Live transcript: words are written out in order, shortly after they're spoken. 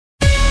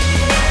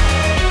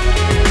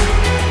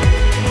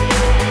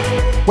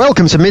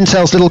Welcome to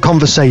Mintel's Little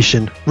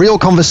Conversation. Real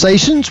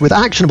conversations with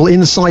actionable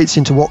insights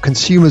into what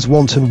consumers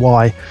want and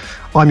why.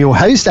 I'm your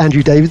host,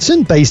 Andrew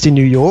Davidson, based in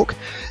New York.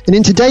 And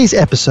in today's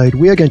episode,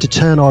 we are going to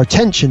turn our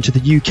attention to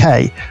the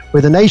UK,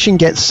 where the nation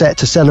gets set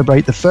to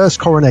celebrate the first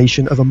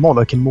coronation of a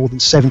monarch in more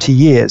than 70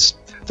 years.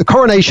 The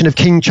coronation of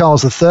King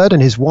Charles III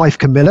and his wife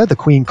Camilla, the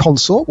Queen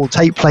Consort, will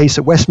take place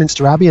at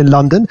Westminster Abbey in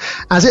London,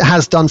 as it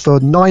has done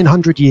for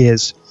 900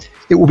 years.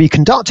 It will be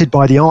conducted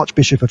by the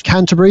Archbishop of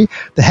Canterbury,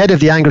 the head of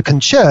the Anglican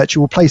Church,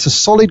 who will place a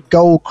solid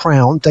gold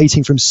crown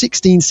dating from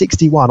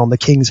 1661 on the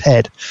King's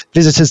head.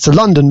 Visitors to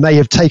London may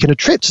have taken a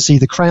trip to see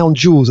the crown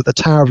jewels at the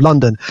Tower of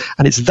London,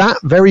 and it's that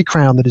very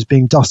crown that is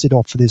being dusted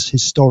off for this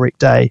historic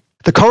day.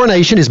 The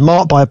coronation is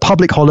marked by a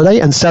public holiday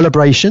and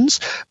celebrations,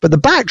 but the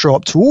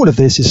backdrop to all of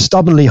this is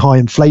stubbornly high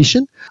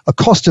inflation, a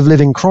cost of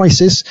living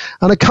crisis,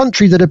 and a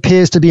country that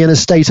appears to be in a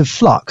state of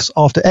flux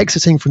after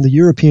exiting from the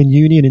European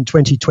Union in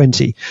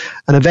 2020,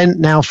 an event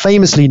now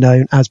famously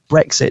known as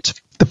Brexit.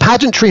 The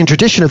pageantry and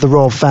tradition of the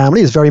royal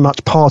family is very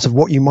much part of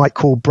what you might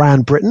call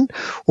brand Britain,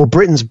 or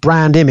Britain's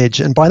brand image,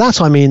 and by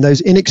that I mean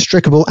those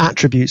inextricable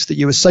attributes that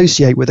you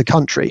associate with a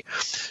country.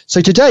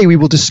 So today we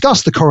will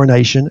discuss the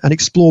coronation and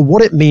explore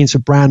what it means for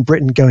brand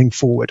Britain going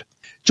forward.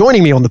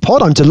 Joining me on the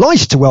pod, I'm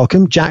delighted to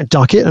welcome Jack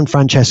Duckett and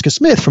Francesca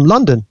Smith from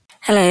London.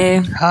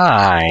 Hello.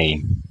 Hi.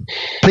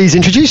 Please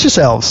introduce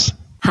yourselves.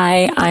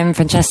 Hi, I'm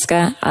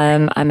Francesca.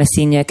 I'm a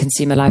senior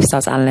consumer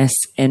lifestyles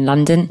analyst in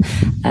London,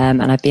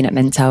 and I've been at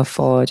Mintel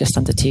for just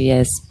under 2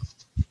 years.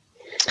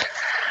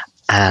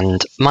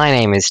 And my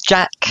name is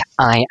Jack.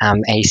 I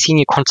am a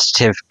senior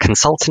quantitative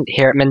consultant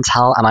here at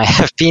Mintel, and I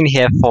have been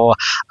here for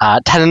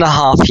 10 and a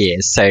half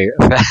years. So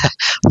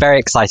very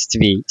excited to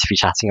be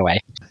chatting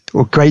away.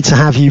 Well, great to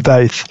have you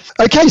both.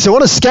 Okay, so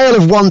on a scale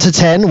of 1 to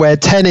 10, where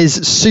 10 is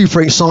super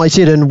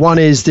excited and 1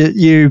 is that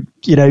you're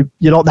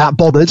not that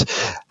bothered,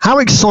 how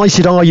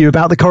excited are you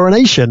about the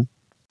coronation?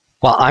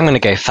 Well, I'm going to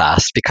go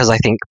first because I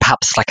think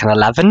perhaps like an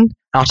 11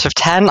 out of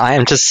 10. I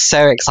am just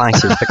so excited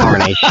for the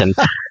coronation.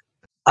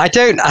 I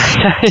don't.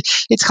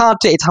 It's hard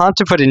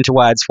to put into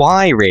words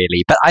why,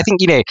 really. But I think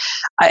the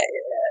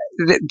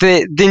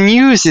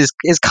news is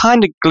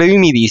kind of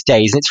gloomy these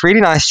days, and it's really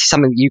nice to see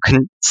something you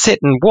can sit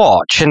and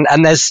watch.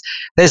 And there's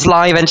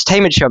live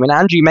entertainment show. I mean,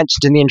 Andrew, you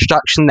mentioned in the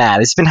introduction there,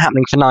 this has been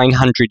happening for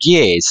 900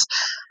 years.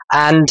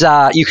 And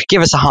you could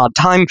give us a hard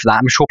time for that.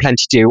 I'm sure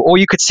plenty do. Or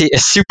you could see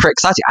it's super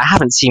exciting. I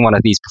haven't seen one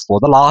of these before.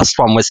 The last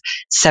one was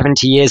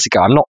 70 years ago.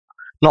 I'm not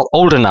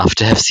old enough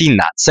to have seen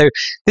that. So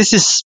this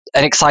is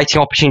an exciting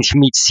opportunity for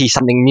me to see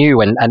something new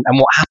and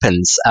what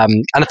happens.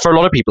 And for a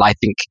lot of people, I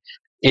think,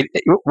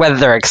 whether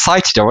they're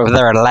excited or whether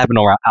they're an 11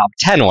 or out of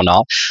 10 or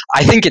not,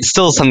 I think it's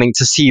still something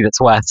to see that's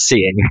worth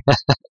seeing.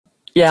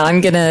 Yeah,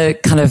 I'm going to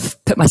kind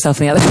of put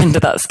myself on the other end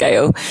of that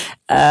scale.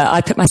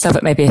 I put myself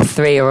at maybe a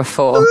 3 or a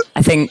 4.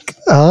 I think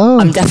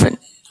I'm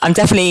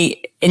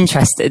definitely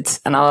interested,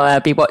 and I'll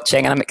be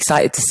watching, and I'm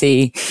excited to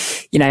see,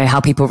 how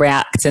people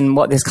react and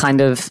what the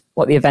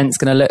event's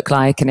going to look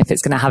like, and if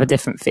it's going to have a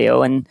different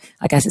feel. And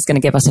I guess it's going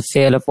to give us a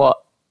feel of what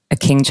a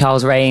King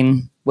Charles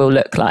reign will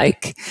look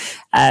like.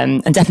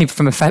 And definitely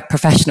from a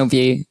professional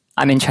view,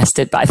 I'm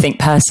interested. But I think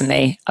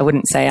personally, I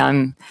wouldn't say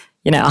I'll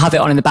have it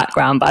on in the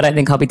background, but I don't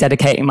think I'll be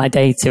dedicating my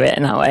day to it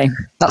in that way.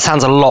 That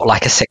sounds a lot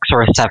like a 6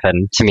 or a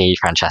 7 to me,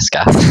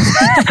 Francesca.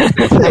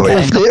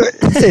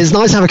 It's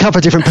nice to have a couple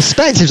of different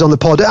perspectives on the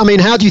pod. I mean,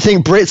 how do you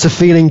think Brits are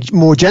feeling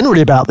more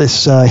generally about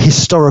this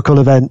historical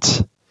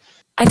event?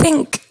 I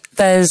think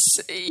there is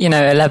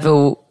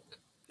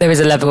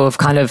a level of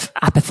kind of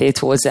apathy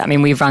towards it. I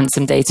mean, we've run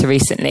some data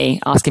recently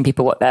asking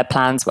people what their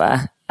plans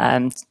were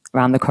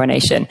around the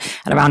coronation,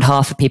 and around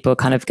half of people are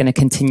kind of going to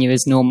continue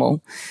as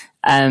normal.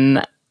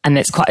 And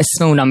it's quite a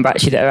small number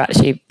actually that are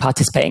actually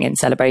participating in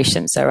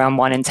celebrations. So around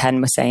 1 in 10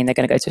 were saying they're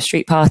going to go to a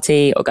street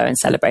party or go and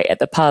celebrate at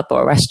the pub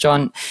or a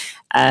restaurant.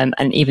 And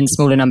even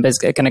smaller numbers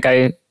are going to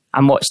go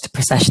and watch the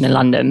procession in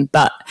London.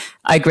 But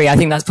I agree. I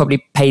think that's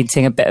probably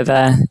painting a bit of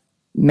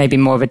maybe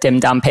more of a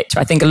dimmed down picture.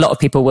 I think a lot of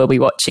people will be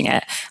watching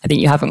it. I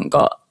think you haven't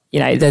got,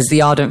 there's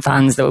the ardent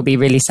fans that will be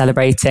really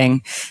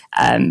celebrating.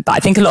 But I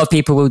think a lot of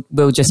people will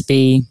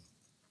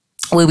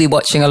be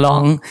watching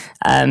along.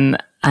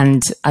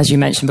 And as you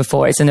mentioned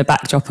before, it's in a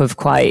backdrop of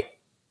quite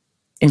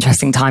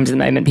interesting times at the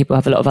moment. People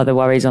have a lot of other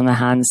worries on their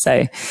hands.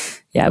 So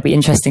yeah, it'll be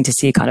interesting to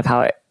see kind of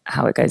how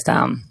it goes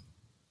down.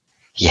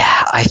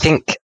 Yeah, I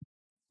think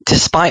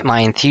despite my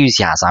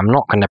enthusiasm, I'm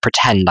not going to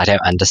pretend I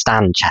don't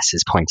understand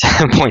Chess's point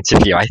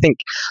of view. I think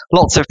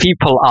lots of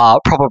people are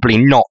probably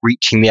not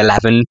reaching the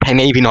 11,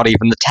 maybe not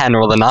even the 10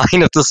 or the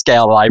 9 of the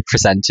scale that I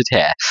presented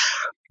here.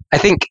 I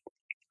think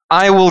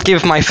I will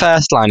give my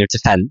first line of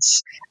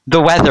defense. The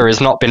weather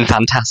has not been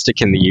fantastic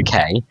in the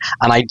UK,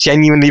 and I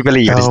genuinely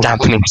believe it is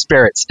dampening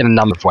spirits in a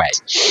number of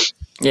ways.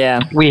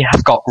 Yeah. We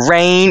have got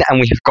rain and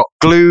we have got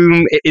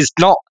gloom. It is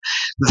not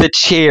the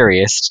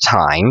cheeriest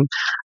time.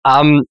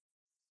 To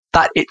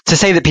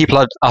say that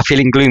people are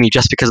feeling gloomy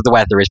just because of the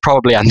weather is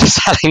probably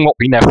underselling what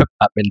we know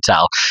at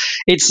Mintel.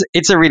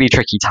 It's a really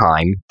tricky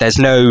time. There's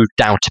no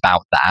doubt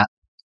about that.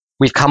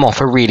 We've come off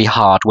a really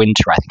hard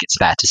winter, I think it's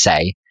fair to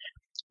say.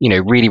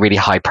 really, really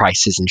high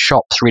prices in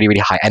shops, really,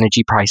 really high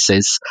energy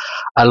prices,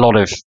 a lot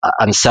of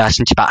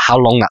uncertainty about how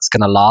long that's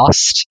going to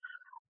last.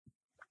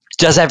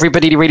 Does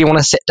everybody really want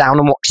to sit down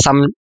and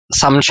watch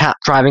some chap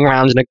driving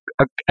around in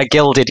a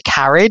gilded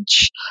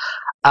carriage?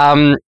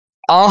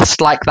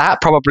 Asked like that,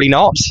 probably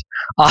not.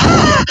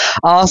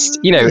 Asked,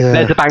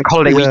 there's a bank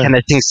holiday weekend,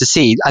 there's things to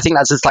see. I think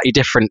that's a slightly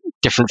different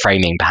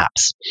framing,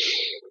 perhaps.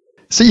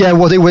 So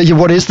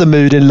what is the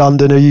mood in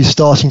London? Are you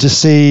starting to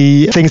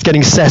see things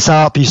getting set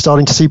up? Are you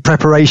starting to see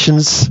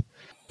preparations?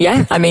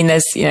 Yeah, I mean,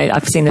 there's,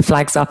 I've seen the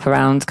flags up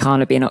around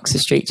Carnaby and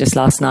Oxford Street just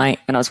last night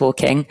when I was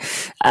walking.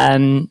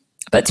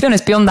 But to be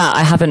honest, beyond that,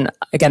 I haven't,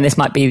 again, this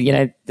might be,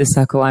 the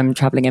circle I'm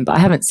traveling in, but I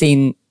haven't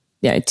seen,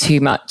 too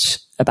much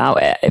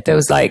about it. It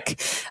feels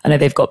like, I know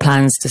they've got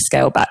plans to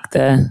scale back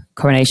the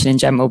coronation in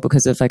general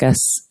because of, I guess,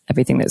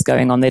 everything that's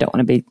going on. They don't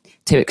want to be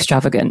too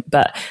extravagant,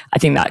 but I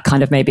think that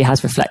kind of maybe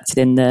has reflected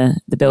in the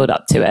build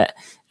up to it,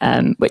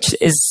 which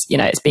is,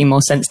 it's being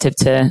more sensitive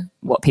to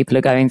what people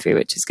are going through,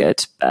 which is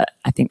good. But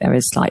I think there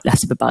is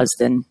less of a buzz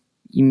than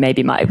you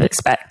maybe might have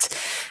expect.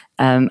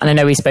 And I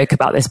know we spoke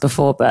about this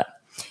before, but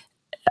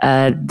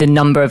the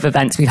number of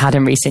events we've had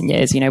in recent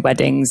years,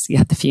 weddings, you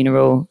had the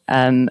funeral.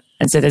 And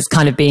so there's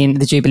kind of been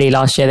the Jubilee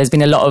last year. There's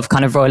been a lot of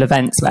kind of royal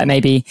events where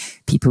maybe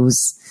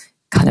people's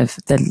kind of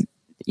the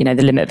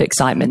limit of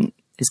excitement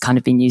has kind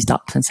of been used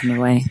up in some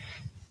way.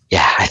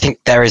 Yeah, I think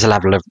there is a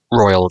level of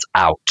roiled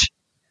out,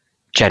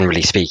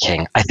 generally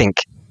speaking. I think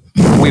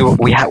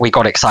we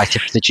got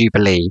excited for the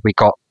Jubilee. We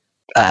got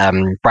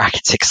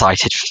brackets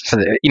excited for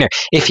the,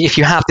 if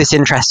you have this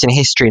interest in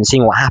history and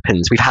seeing what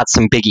happens, we've had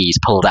some biggies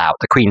pulled out.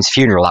 The Queen's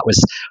funeral, that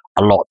was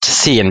a lot to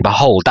see and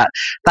behold. That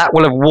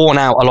will have worn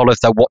out a lot of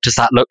the what does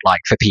that look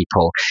like for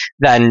people.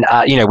 Then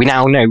we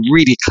now know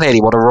really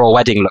clearly what a royal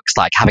wedding looks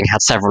like, having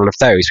had several of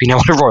those. We know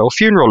what a royal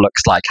funeral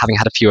looks like, having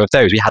had a few of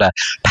those. We had a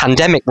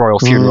pandemic royal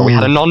funeral. We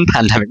had a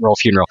non-pandemic royal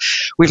funeral.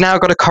 We've now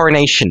got a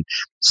coronation.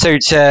 So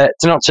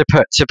not to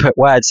put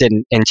words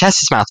in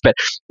Chess's mouth, but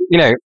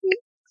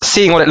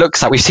seeing what it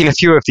looks like, we've seen a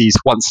few of these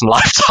once in a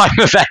lifetime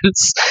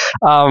events.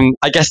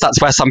 I guess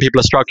that's where some people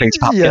are struggling to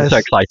perhaps get so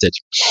excited.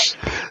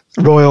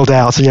 Roiled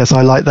out. So yes,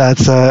 I like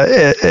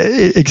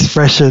that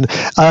expression.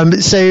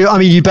 So, I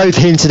mean, you both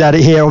hinted at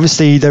it here.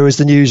 Obviously, there was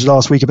the news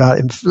last week about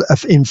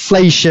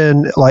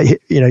inflation,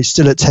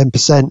 still at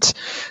 10%,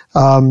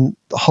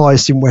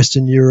 highest in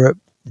Western Europe,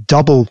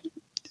 double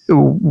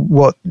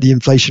what the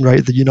inflation rate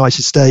of the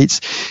United States.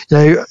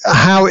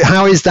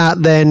 How is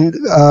that then,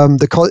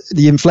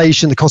 the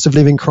inflation, the cost of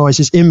living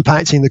crisis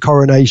impacting the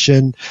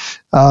coronation,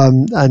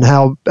 and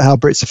how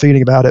Brits are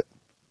feeling about it?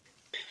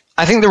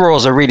 I think the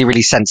royals are really,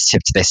 really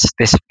sensitive to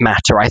this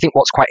matter. I think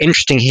what's quite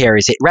interesting here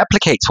is it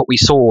replicates what we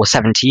saw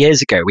 70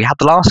 years ago. We had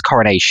the last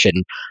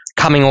coronation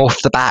coming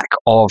off the back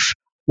of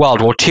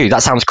World War II.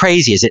 That sounds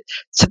crazy, is it?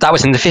 So that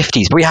was in the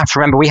 50s, but we have to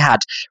remember we had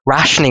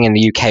rationing in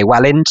the UK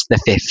well into the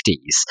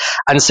 50s,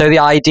 and so the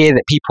idea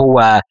that people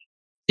were,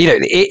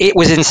 it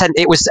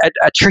was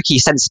a tricky,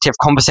 sensitive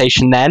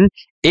conversation then.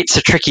 It's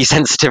a tricky,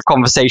 sensitive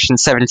conversation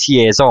 70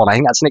 years on. I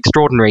think that's an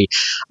extraordinary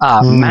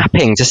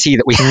mapping to see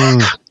that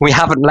we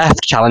haven't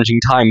left challenging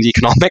times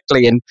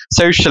economically and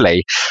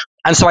socially,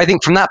 and so I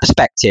think from that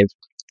perspective,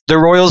 the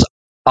royals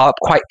are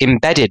quite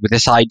embedded with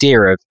this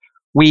idea of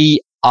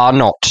we are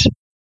not.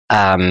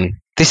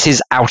 This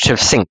is out of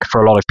sync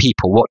for a lot of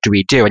people. What do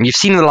we do? And you've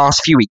seen in the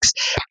last few weeks,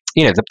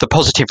 the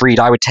positive read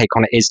I would take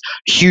on it is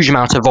huge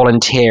amount of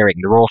volunteering,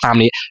 the royal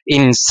family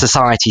in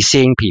society,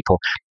 seeing people,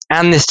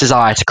 and this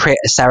desire to create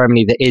a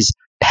ceremony that is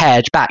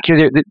pared back.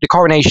 The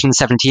coronation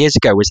 70 years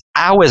ago was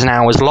hours and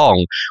hours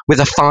long with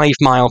a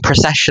 5-mile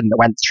procession that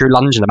went through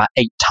London about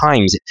 8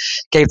 times. It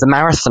gave the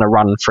marathon a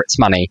run for its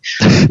money.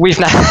 We've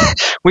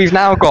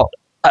now got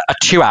a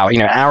 2-hour,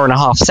 an hour and a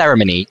half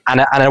ceremony and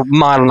a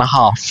mile and a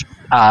half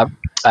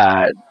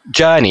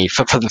journey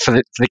for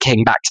the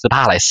king back to the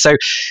palace. So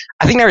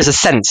I think there is a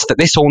sense that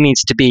this all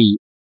needs to be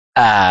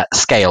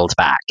scaled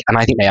back, and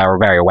I think they are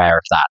very aware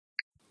of that.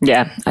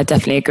 Yeah, I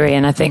definitely agree.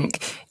 And I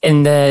think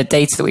in the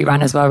data that we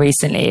ran as well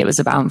recently, it was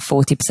around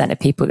 40% of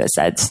people that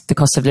said the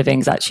cost of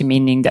living is actually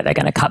meaning that they're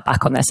going to cut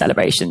back on their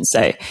celebrations.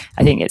 So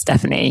I think it's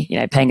definitely,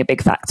 playing a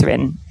big factor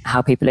in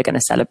how people are going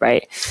to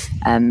celebrate.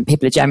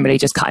 People are generally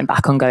just cutting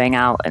back on going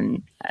out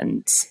and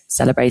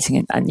celebrating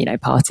and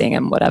partying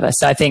and whatever.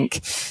 So I think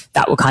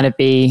that will kind of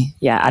be,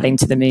 adding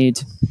to the mood.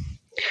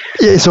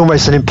 It's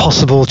almost an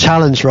impossible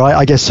challenge, right?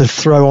 I guess to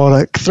throw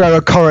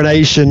a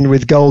coronation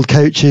with gold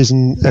coaches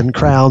and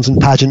crowns and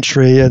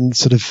pageantry and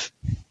sort of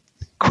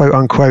quote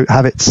unquote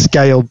have it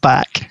scaled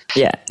back.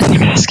 Yeah.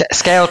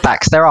 Scaled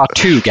back. There are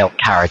 2 gilt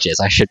carriages,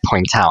 I should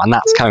point out, and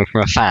that's coming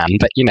from a fan,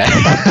 but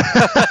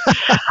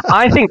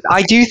I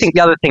do think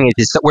the other thing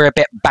is that we're a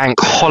bit bank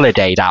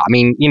holidayed out. I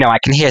mean, I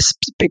can hear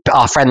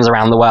our friends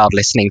around the world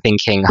listening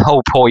thinking,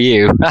 oh, poor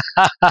you.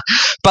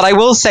 But I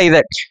will say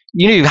that,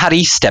 you've had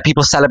Easter,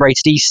 people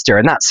celebrated Easter,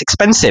 and that's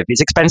expensive.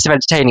 It's expensive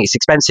entertaining, it's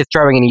expensive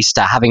throwing in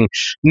Easter, having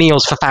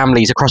meals for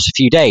families across a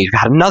few days.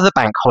 We've had another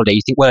bank holiday.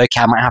 You think, well,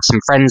 okay, I might have some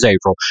friends over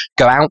or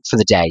go out for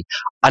the day.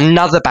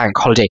 Another bank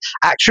holiday.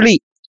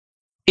 Actually,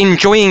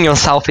 enjoying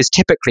yourself is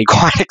typically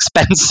quite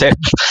expensive.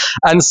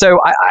 And so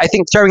I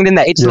think throwing it in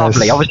there, it's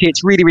lovely. Obviously,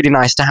 it's really, really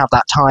nice to have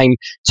that time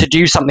to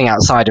do something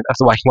outside of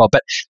the working world.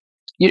 But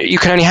you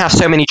can only have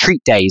so many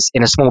treat days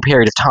in a small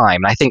period of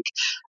time. And I think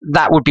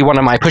that would be one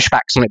of my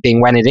pushbacks on it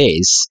being when it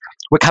is.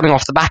 We're coming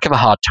off the back of a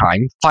hard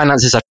time.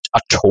 Finances are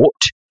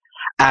taut.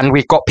 And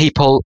we've got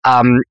people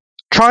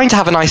trying to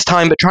have a nice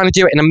time, but trying to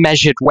do it in a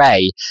measured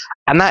way.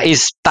 And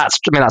that's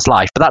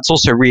life. But that's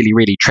also really,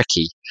 really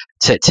tricky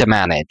to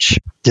manage.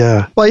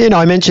 Yeah. Well,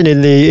 I mentioned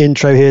in the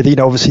intro here that,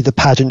 obviously the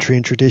pageantry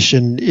and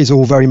tradition is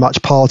all very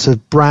much part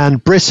of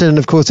Brand Britain.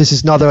 Of course, this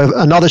is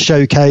another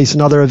showcase,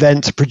 another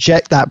event to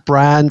project that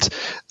brand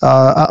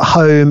at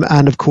home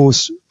and, of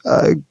course,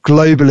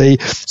 globally.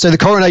 So the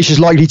coronation is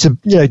likely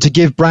to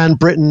give Brand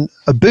Britain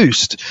a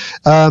boost.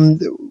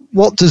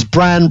 What does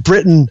Brand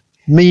Britain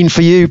mean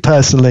for you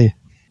personally?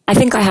 I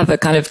think I have a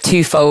kind of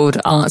twofold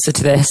answer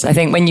to this. I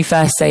think when you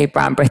first say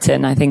Brand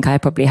Britain, I think I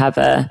probably have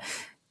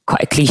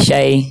quite a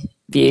cliche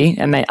view.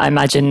 I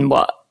imagine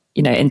what,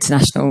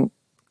 international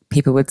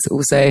people would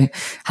also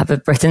have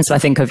of Britain. So I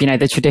think of,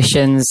 the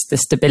traditions, the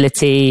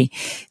stability,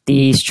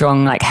 the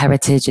strong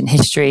heritage and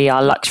history,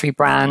 our luxury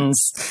brands.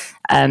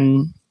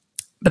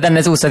 But then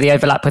there's also the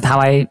overlap with how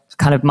I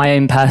kind of my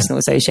own personal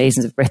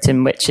associations of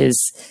Britain, which is,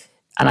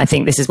 and I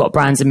think this is what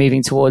brands are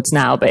moving towards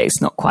now, but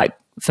it's not quite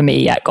for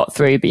me yet got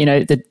through, but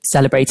the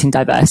celebrating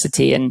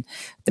diversity and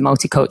the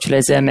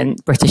multiculturalism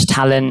and British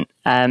talent,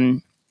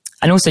 and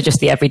also just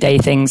the everyday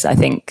things I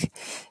think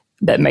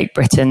that make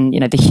Britain,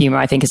 the humour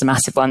I think is a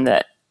massive one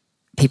that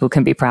people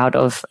can be proud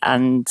of,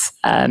 and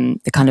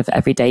the kind of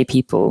everyday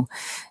people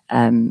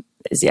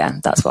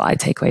that's what I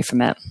take away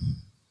from it.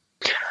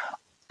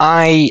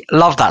 I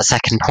love that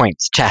second point,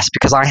 Jess,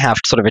 because I have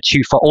sort of a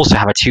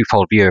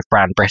twofold view of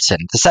Brand Britain.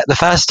 The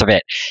first of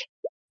it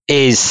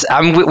is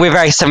we're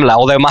very similar,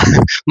 although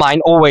mine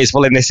always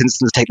will in this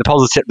instance take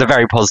the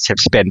very positive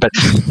spin. But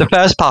the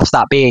first part of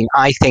that being,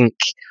 I think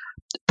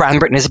Brand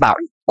Britain is about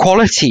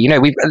quality.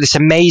 We've got this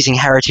amazing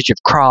heritage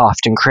of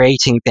craft and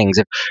creating things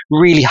of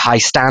really high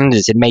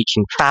standards in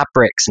making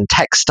fabrics and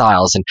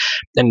textiles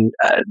and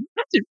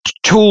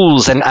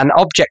tools and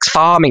objects,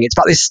 farming. It's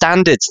about these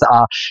standards that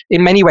are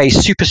in many ways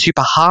super,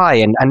 super high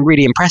and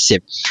really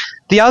impressive.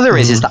 The other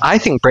is that I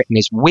think Britain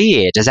is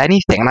weird as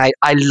anything. And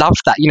I love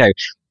that,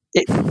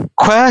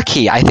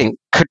 quirky, I think,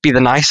 could be the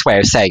nice way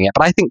of saying it,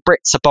 but I think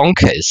Brits are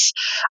bonkers.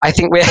 I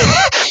think we're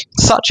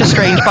such a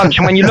strange bunch,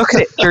 and when you look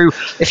at it through,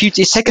 if you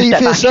just take a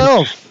step back,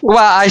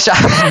 I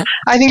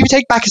think if you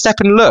take back a step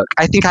and look,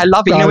 I think I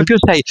love it. When people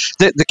say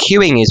that the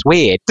queuing is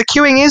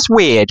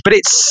weird, but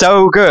it's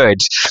so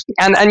good,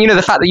 and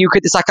the fact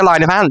that it's like a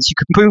line of ants, you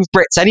could move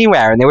Brits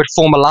anywhere and they would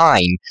form a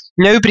line.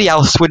 Nobody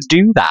else would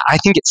do that. I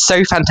think it's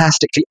so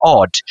fantastically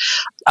odd.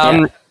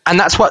 And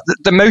that's what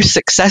the most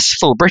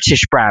successful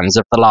British brands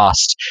of the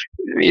last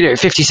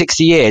 50,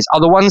 60 years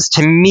are the ones,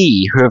 to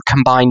me, who have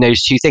combined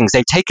those two things.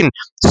 They've taken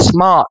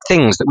smart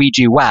things that we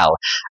do well,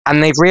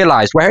 and they've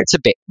realized where it's a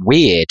bit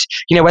weird,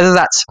 whether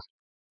that's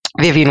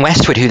Vivienne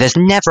Westwood, who there's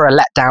never a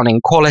letdown in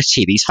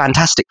quality, these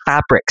fantastic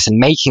fabrics and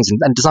makings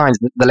and designs,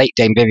 the late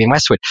Dame Vivienne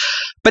Westwood.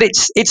 But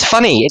it's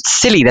funny, it's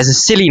silly, there's a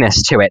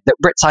silliness to it that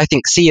Brits, I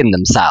think, see in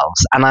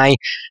themselves. And I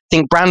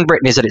think Brand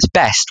Britain is at its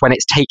best when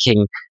it's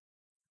taking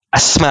a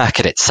smirk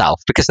at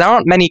itself, because there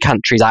aren't many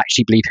countries, I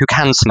actually believe, who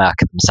can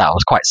smirk at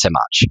themselves quite so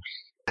much.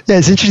 Yeah,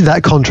 it's interesting,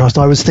 that contrast.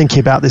 I was thinking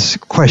about this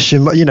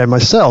question,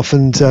 myself,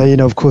 and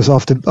of course,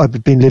 after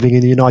I've been living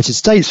in the United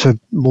States for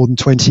more than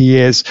 20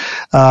 years,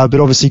 but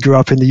obviously grew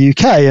up in the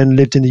UK and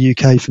lived in the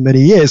UK for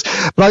many years.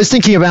 But I was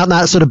thinking about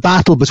that sort of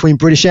battle between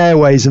British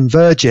Airways and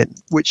Virgin,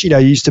 which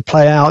used to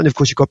play out. And of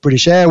course, you've got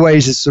British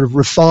Airways as sort of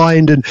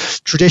refined and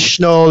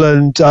traditional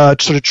and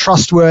sort of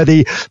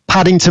trustworthy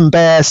Paddington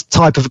Bear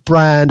type of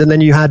brand, and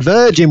then you had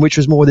Virgin, which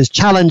was more this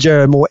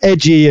challenger and more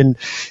edgy and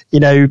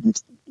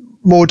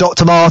more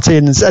Dr.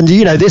 Martens, and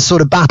this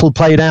sort of battle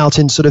played out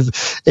in sort of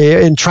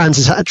in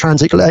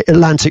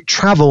transatlantic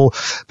travel.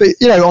 But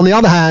on the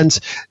other hand,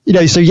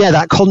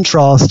 that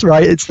contrast,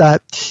 right? It's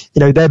that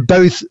they're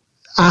both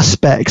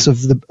aspects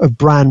of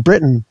Brand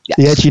Britain, yes.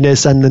 The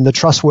edginess and then the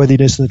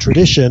trustworthiness and the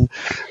tradition.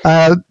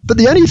 But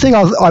the only thing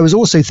I was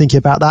also thinking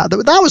about that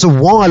was a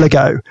while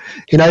ago.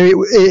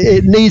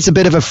 It needs a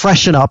bit of a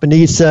freshen up. It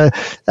needs to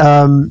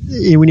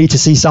we need to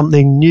see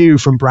something new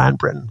from Brand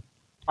Britain.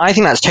 I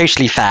think that's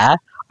totally fair.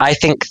 I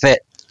think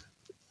that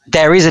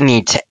there is a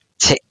need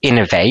to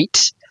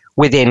innovate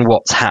within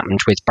what's happened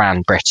with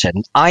Brand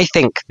Britain. I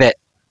think that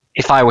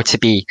if I were to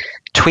be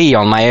twee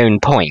on my own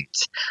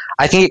point,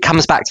 I think it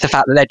comes back to the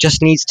fact that there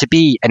just needs to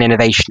be an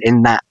innovation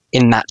in that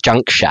in that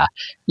juncture.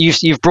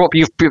 You've brought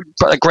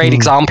a great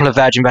example of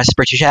Virgin versus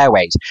British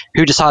Airways,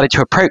 who decided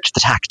to approach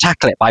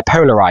tackle it by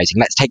polarizing.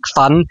 Let's take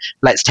fun,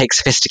 let's take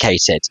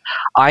sophisticated.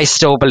 I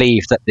still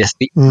believe that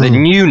the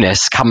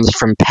newness comes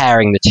from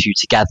pairing the two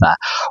together,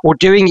 or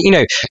doing,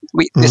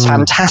 this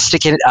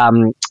fantastic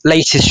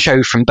latest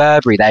show from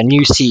Burberry, their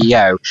new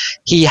CEO.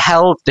 He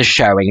held the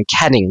show in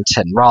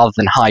Kennington rather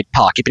than Hyde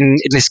Park. He'd been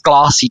in this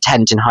glassy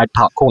tent in Hyde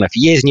Park Corner for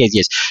years and years and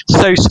years.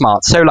 So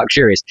smart, so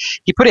luxurious.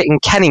 He put it in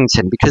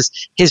Kennington because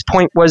his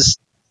point was,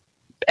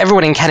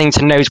 everyone in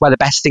Kennington knows where the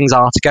best things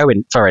are to go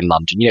in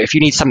London. If you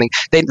need something,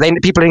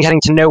 people in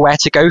Kennington know where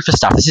to go for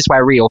stuff. This is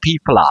where real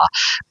people are.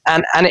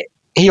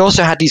 He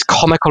also had these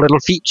comical little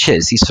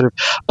features, these sort of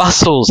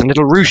bustles and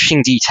little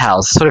ruching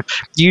details, sort of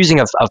using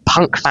of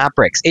punk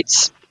fabrics.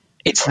 It's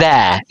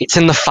there. It's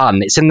in the fun.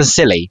 It's in the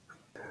silly.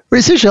 Well,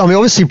 it's interesting. I mean,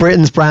 obviously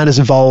Britain's brand has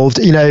evolved,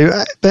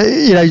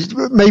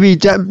 but, maybe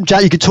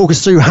Jack, you could talk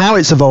us through how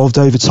it's evolved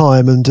over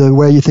time and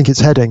where you think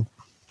it's heading.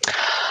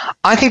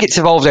 I think it's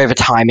evolved over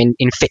time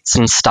in fits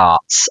and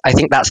starts. I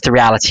think that's the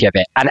reality of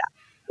it. And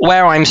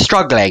where I'm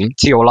struggling,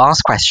 to your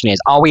last question, is: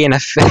 are we in a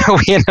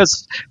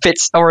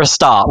fits or a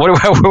start?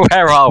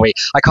 Where are we?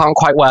 I can't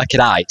quite work it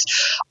out.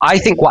 I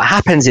think what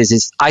happens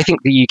is I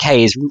think the UK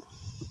is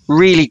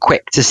really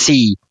quick to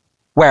see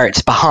where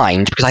it's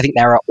behind, because I think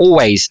there are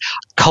always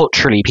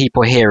culturally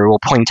people here who will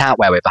point out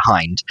where we're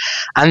behind,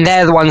 and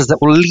they're the ones that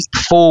will leap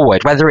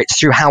forward, whether it's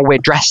through how we're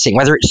dressing,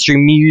 whether it's through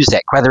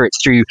music, whether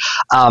it's through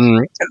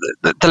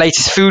the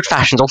latest food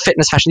fashions or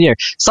fitness fashion.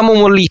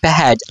 Someone will leap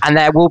ahead, and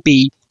there will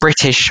be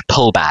British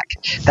pullback.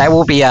 There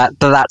will be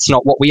that's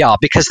not what we are,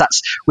 because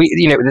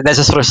there's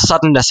a sort of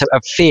suddenness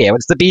of fear.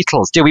 It's the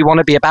Beatles. Do we want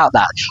to be about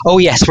that? Oh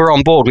yes, we're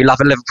on board. We love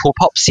a Liverpool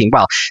pop scene.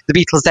 Well, the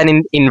Beatles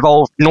then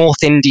involved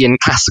North Indian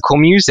classical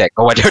music.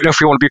 Oh, I don't know if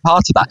we want to be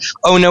part of that.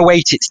 Oh no,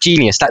 wait, it's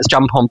genius. Let's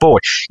jump on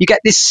board. You get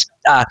this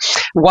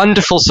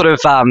wonderful sort of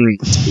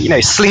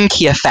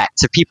slinky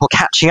effect of people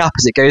catching up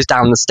as it goes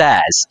down the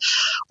stairs.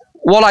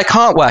 What I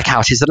can't work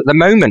out is that at the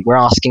moment we're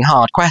asking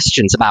hard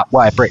questions about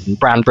where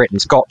brand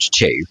Britain's got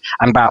to,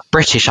 and about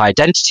British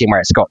identity and where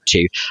it's got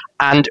to.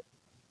 And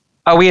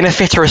are we in a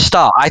fit or a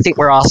start? I think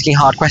we're asking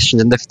hard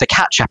questions, and the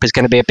catch-up is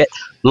going to be a bit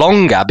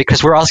longer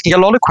because we're asking a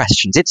lot of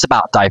questions. It's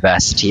about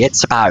diversity.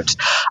 It's about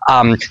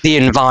the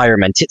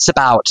environment. It's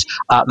about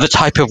the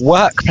type of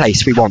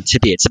workplace we want to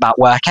be. It's about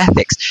work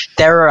ethics.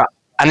 There are,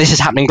 and this is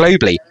happening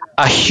globally,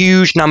 a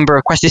huge number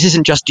of questions. This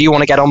isn't just, do you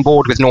want to get on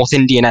board with North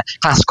Indian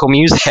classical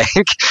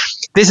music?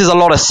 This is a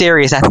lot of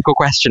serious ethical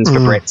questions for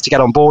Brits to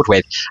get on board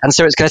with. And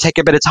so it's going to take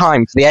a bit of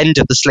time for the end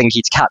of the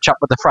slinky to catch up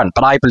with the front,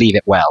 but I believe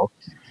it will.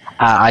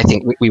 I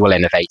think we will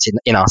innovate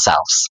in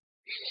ourselves.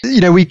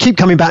 We keep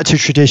coming back to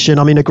tradition.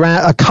 I mean,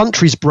 a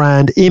country's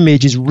brand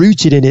image is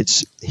rooted in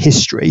its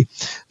history.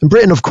 And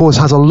Britain, of course,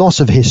 has a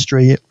lot of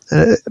history,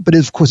 but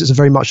of course, it's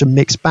very much a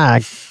mixed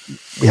bag.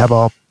 We have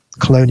our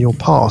colonial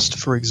past,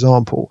 for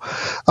example.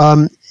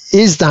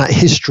 Is that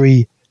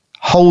history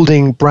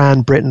holding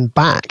brand Britain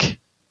back?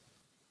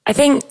 I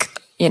think,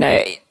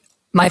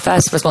 my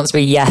first response would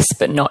be yes,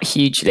 but not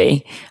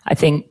hugely. I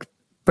think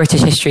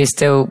British history is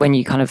still, when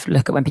you kind of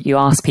look at when you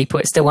ask people,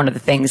 it's still one of the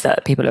things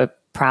that people are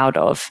proud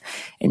of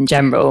in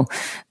general.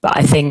 But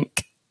I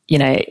think,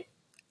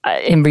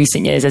 in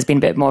recent years, there's been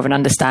a bit more of an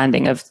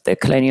understanding of the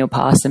colonial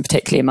past, and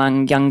particularly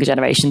among younger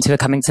generations who are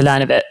coming to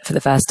learn of it for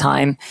the first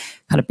time,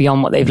 kind of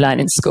beyond what they've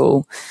learned in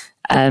school.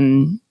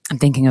 I'm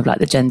thinking of like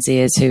the Gen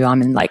Zers who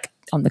I'm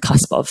on the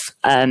cusp of.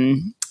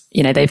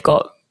 They've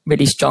got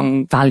really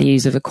strong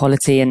values of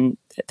equality, and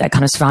they're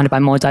kind of surrounded by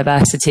more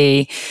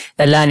diversity.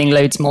 They're learning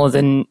loads more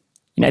than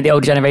the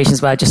older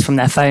generations were, just from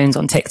their phones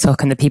on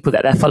TikTok and the people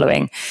that they're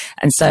following.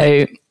 And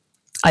so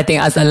I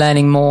think as they're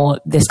learning more,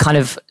 this kind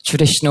of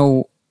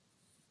traditional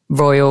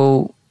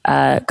royal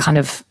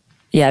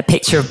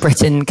picture of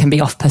Britain can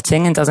be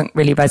off-putting and doesn't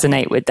really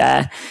resonate with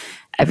their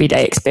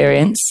everyday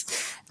experience.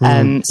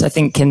 So I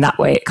think in that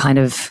way it kind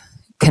of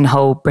can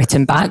hold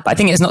Britain back. But I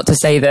think it's not to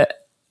say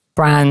that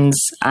brands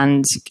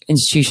and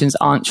institutions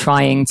aren't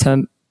trying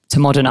to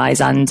modernize.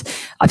 And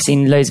I've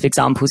seen loads of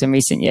examples in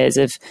recent years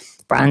of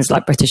brands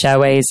like British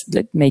Airways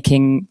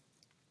making,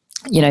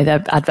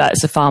 their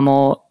adverts are far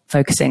more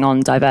focusing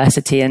on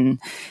diversity and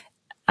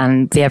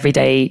the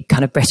everyday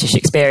kind of British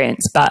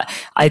experience. But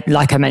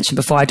like I mentioned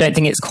before, I don't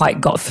think it's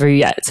quite got through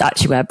yet to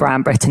actually where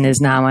brand Britain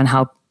is now and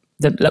how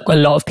a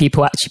lot of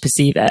people actually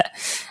perceive it.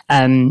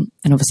 And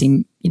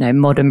obviously,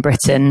 modern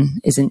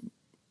Britain isn't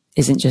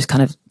just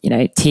kind of,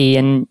 tea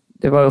and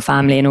the royal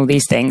family and all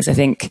these things. I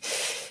think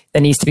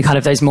there needs to be kind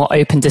of those more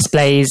open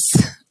displays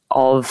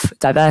of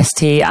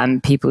diversity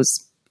and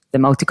the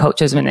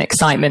multiculturalism and the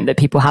excitement that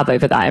people have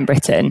over that in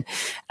Britain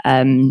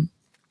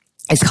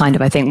is kind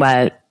of, I think,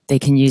 where they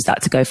can use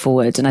that to go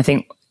forward. And I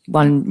think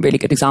one really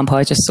good example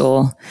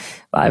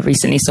I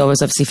recently saw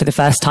was obviously for the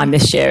first time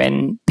this year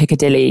in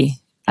Piccadilly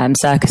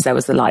Circus, there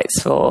was the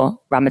lights for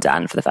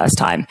Ramadan for the first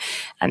time.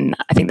 And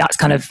I think that's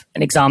kind of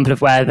an example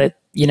of where the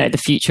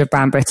future of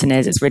brand Britain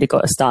is. It's really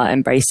got to start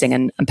embracing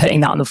and putting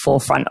that on the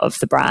forefront of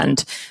the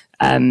brand.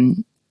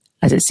 And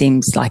as it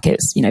seems like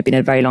it's, been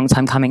a very long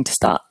time coming to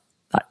start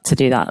to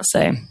do that.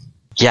 So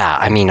yeah,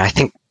 I mean, I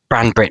think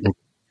Brand Britain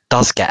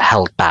does get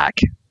held back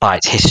by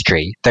its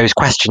history. Those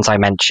questions I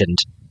mentioned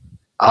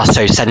are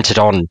so centered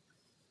on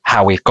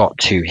how we've got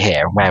to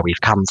here and where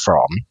we've come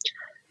from.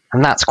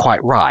 And that's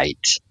quite right.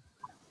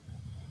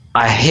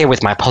 I hear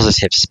with my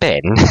positive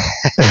spin,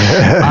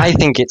 I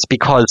think it's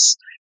because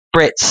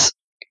Brits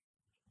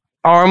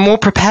are more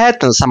prepared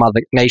than some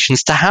other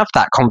nations to have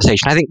that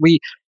conversation. I think we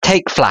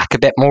take flack a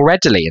bit more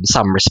readily in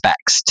some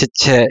respects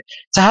to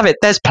have it.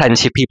 There's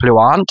plenty of people who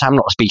aren't. I'm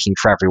not speaking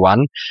for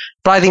everyone,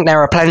 but I think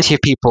there are plenty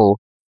of people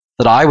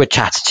that I would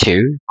chat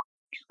to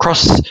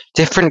across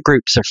different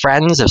groups of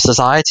friends, of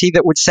society,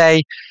 that would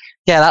say,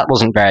 yeah, that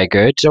wasn't very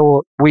good,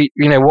 or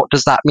what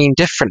does that mean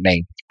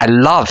differently? I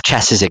love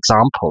Chess's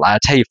example. I'll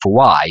tell you for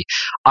why.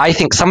 I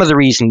think some of the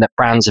reason that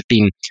brands have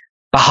been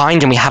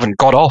behind and we haven't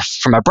got off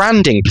from a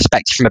branding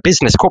perspective, from a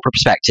business corporate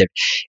perspective,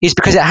 is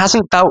because it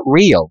hasn't felt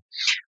real.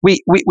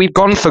 We've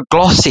gone for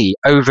glossy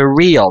over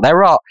real.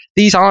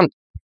 These aren't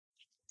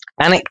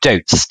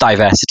anecdotes,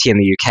 diversity in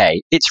the UK.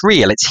 It's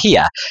real, it's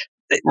here.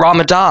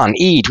 Ramadan,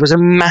 Eid was a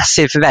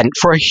massive event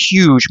for a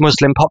huge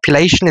Muslim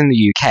population in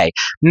the UK.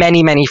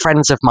 Many, many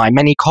friends of mine,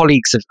 many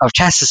colleagues of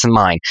Chess's and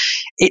mine.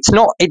 It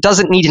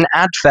doesn't need an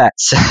advert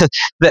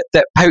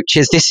that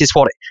poaches,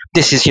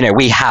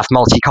 we have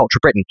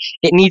multicultural Britain.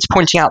 It needs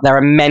pointing out there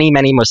are many,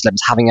 many Muslims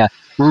having a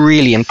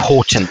really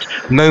important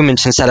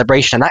moment and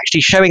celebration, and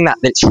actually showing that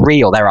it's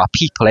real. There are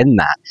people in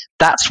that.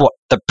 That's what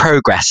the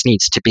progress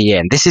needs to be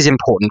in. This is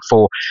important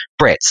for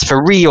Brits,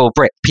 for real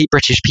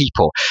British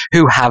people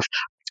who have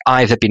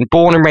either been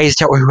born and raised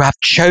here or who have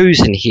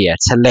chosen here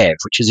to live,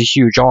 which is a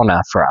huge honour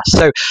for us.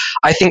 So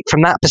I think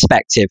from that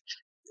perspective,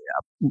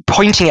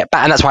 pointing it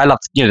back, and that's why I love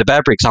the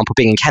Burberry example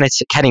being in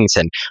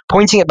Kennington,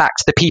 pointing it back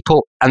to the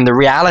people and the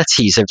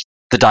realities of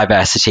the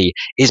diversity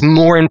is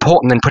more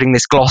important than putting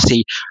this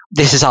glossy,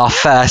 this is our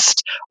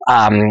first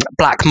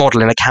black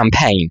model in a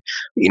campaign.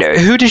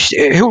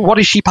 What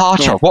is she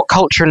part of? What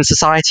culture and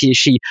society is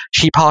she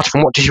part of,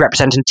 and what does she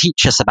represent and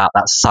teach us about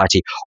that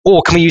society?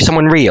 Or can we use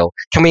someone real?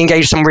 Can we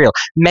engage someone real?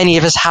 Many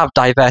of us have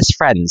diverse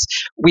friends.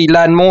 We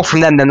learn more from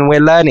them than we're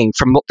learning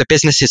from what the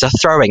businesses are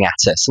throwing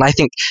at us. And I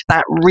think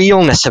that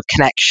realness of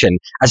connection,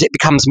 as it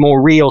becomes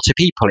more real to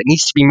people, it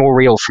needs to be more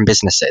real from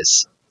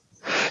businesses.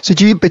 So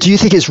do you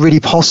think it's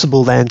really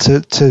possible then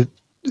to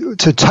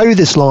toe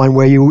this line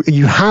where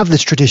you have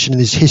this tradition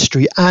and this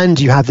history and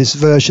you have this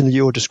version that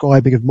you're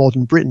describing of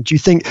modern Britain? Do you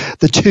think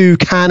the two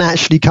can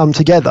actually come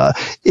together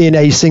in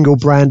a single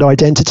brand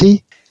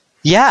identity?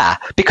 Yeah,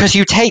 because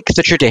you take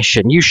the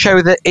tradition, you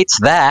show that it's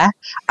there,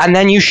 and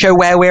then you show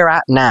where we're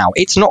at now.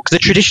 It's not the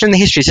tradition and the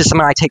history. This is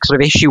something I take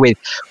sort of issue with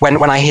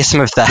when I hear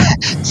some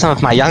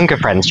of my younger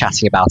friends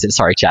chatting about it.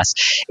 Sorry, Chess.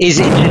 Is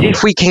it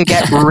if we can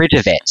get rid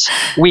of it?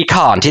 We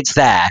can't. It's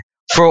there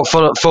for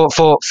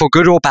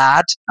good or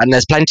bad, and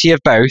there's plenty of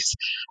both.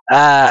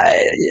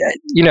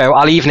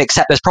 I'll even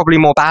accept there's probably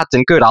more bad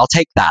than good. I'll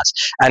take that.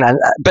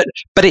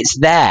 But it's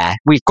there.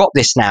 We've got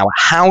this now.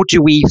 How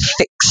do we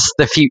fix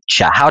the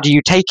future? How do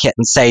you take it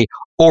and say,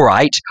 all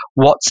right,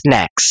 what's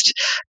next?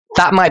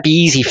 That might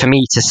be easy for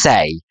me to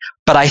say,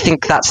 but I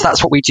think that's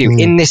what we do.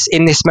 In this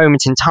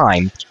moment in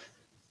time.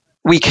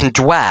 We can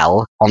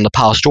dwell on the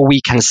past, or we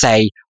can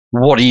say,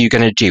 what are you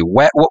going to do?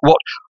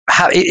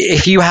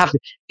 If you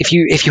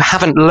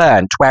haven't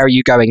learned, where are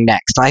you going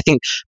next? And I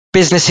think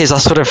businesses are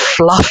sort of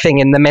fluffing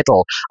in the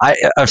middle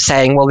of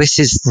saying, well, this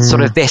is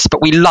sort of this,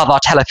 but we love our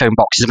telephone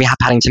boxes and we have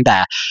Paddington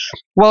Bear.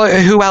 Well,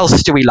 who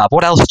else do we love?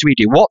 What else do we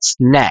do? What's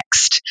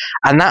next?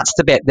 And that's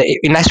the bit that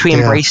unless we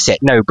embrace it,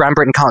 no, Brand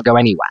Britain can't go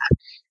anywhere.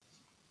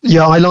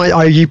 Yeah,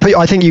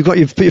 I think you put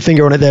your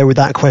finger on it there with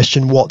that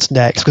question, what's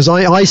next? Because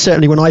I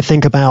certainly, when I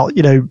think about,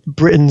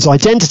 Britain's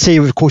identity,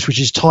 of course, which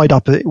is tied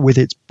up with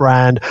its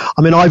brand,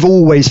 I mean, I've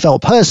always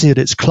felt personally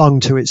that it's clung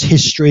to its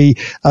history,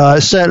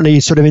 certainly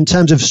sort of in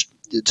terms of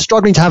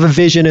struggling to have a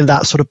vision of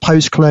that sort of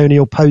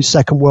post-colonial,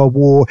 post-Second World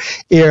War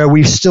era.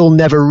 We've still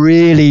never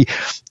really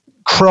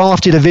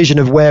crafted a vision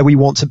of where we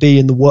want to be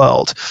in the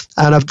world,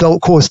 and of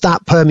course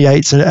that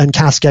permeates and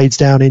cascades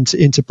down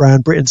into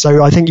Brand Britain.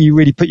 So I think you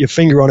really put your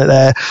finger on it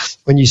there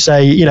when you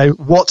say,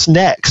 what's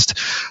next.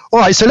 All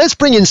right, so let's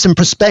bring in some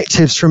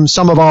perspectives from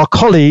some of our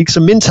colleagues,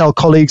 some Mintel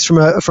colleagues from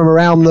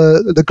around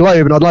the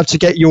globe, and I'd love to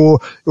get your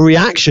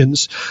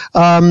reactions.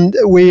 I'm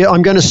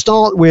going to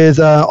start with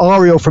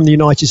Ariel from the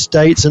United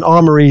States and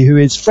Anne-Marie, who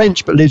is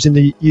French but lives in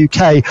the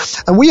UK,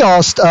 and we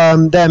asked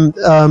them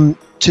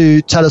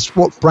to tell us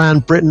what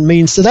Brand Britain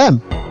means to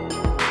them.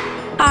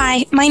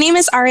 Hi, my name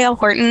is Ariel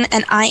Horton,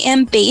 and I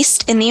am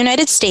based in the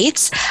United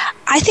States.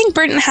 I think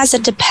Britain has a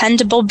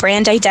dependable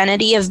brand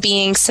identity of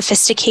being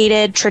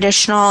sophisticated,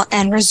 traditional,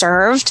 and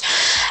reserved.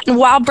 And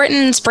while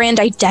Britain's brand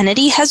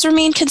identity has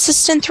remained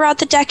consistent throughout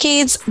the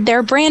decades,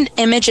 their brand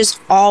image is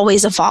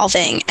always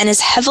evolving and is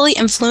heavily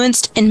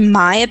influenced, in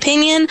my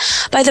opinion,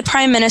 by the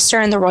Prime Minister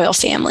and the royal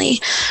family.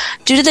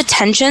 Due to the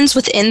tensions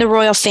within the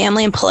royal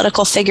family and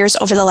political figures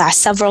over the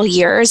last several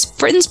years,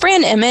 Britain's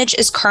brand image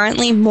is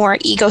currently more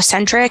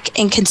egocentric,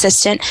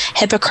 inconsistent,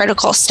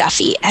 hypocritical,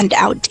 stuffy, and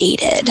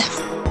outdated.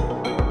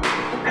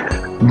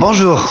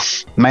 Bonjour,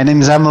 my name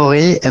is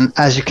Amaury, and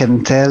as you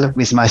can tell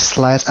with my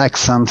slight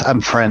accent,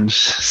 I'm French.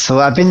 So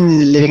I've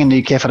been living in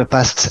the UK for the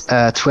past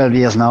 12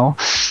 years now.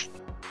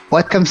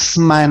 What comes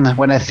to mind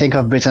when I think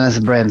of Britain as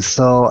a brand?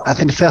 So I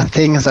think the first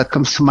thing that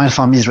comes to mind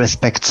for me is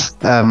respect.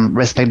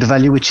 Respect, the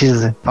value which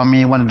is for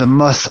me one of the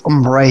most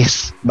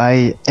embraced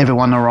by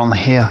everyone around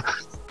here.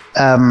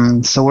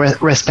 So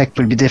respect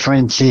will be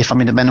definitely for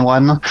me the main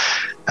one.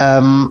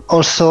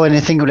 Also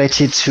anything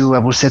related to, I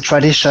would say,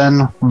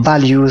 tradition,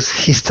 values,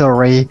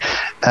 history,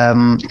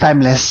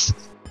 timeless,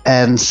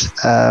 and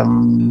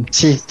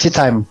tea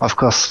time, of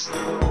course.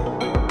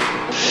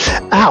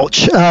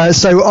 Ouch.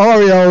 So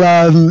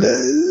Ariel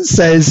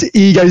says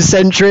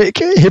egocentric,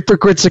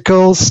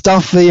 hypocritical,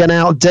 stuffy, and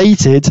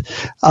outdated.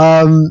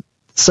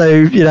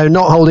 So,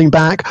 not holding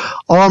back.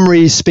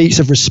 Amaury speaks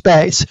of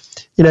respect.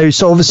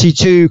 So obviously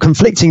two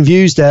conflicting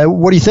views there.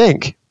 What do you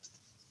think?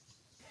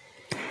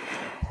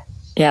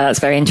 Yeah, that's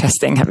very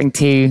interesting, having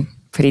two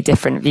pretty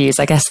different views.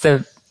 I guess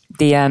the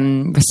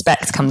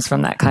respect comes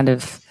from that kind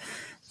of,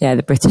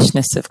 the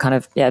Britishness of kind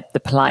of,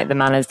 the polite, the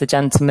manners, the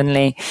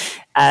gentlemanly.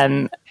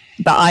 But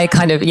I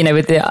kind of,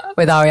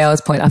 with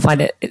Ariel's point, I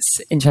find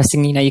it's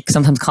interesting, you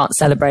sometimes can't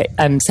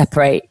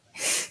separate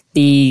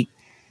the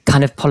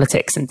kind of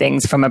politics and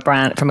things from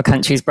a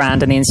country's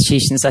brand and the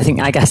institutions. So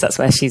I guess that's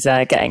where she's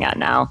getting at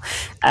now.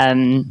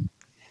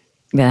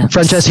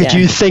 Francesca, do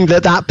you think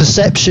that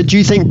perception, do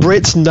you think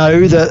Brits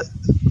know that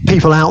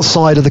people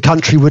outside of the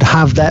country would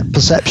have that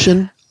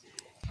perception?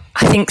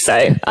 I think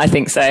so.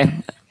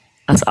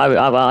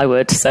 I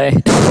would, so.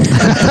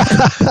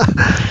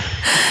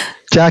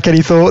 Jack,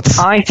 any thoughts?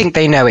 I think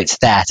they know it's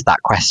there to that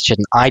question.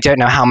 I don't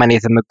know how many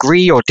of them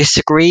agree or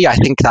disagree. I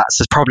think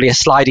that's probably a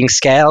sliding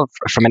scale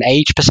from an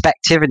age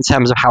perspective in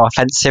terms of how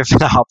offensive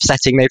and how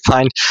upsetting they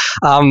find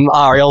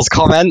Ariel's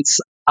comments.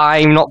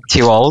 I'm not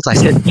too old. I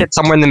sit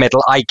somewhere in the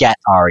middle. I get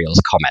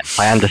Ariel's comments.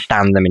 I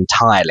understand them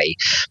entirely.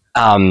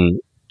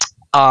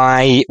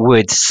 I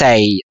would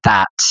say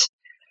that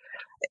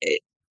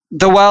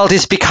the world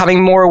is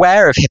becoming more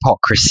aware of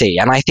hypocrisy.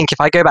 And I think if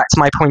I go back to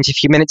my point a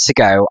few minutes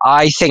ago,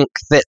 I think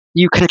that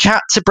you can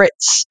chat to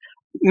Brits,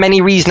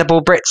 many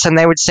reasonable Brits, and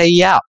they would say,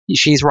 yeah,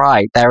 she's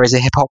right. There is a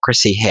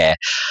hypocrisy here.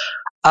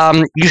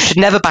 You should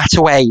never bat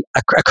away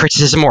a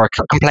criticism or a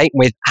complaint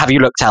with, have you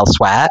looked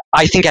elsewhere?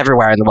 I think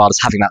everywhere in the world is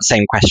having that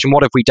same question.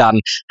 What have we done?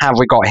 How have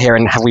we got here?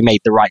 And have we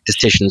made the right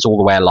decisions all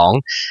the way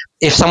along?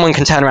 If someone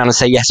can turn around and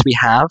say, yes, we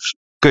have,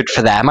 good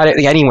for them. I don't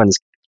think anyone's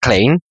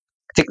clean.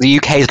 I think the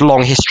UK's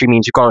long history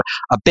means we've got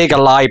a bigger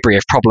library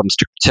of problems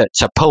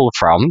to pull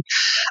from.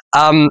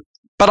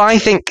 But I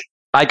think,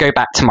 I go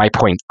back to my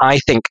point, I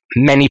think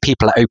many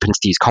people are open to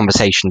these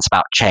conversations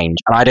about change,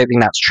 and I don't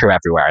think that's true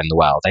everywhere in the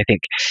world. I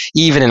think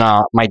even in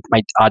our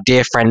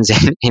dear friends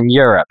in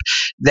Europe,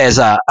 there's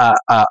a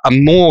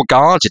more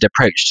guarded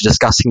approach to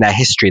discussing their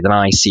history than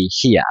I see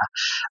here.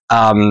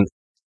 And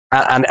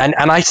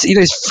I see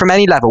this from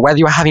any level, whether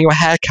you're having your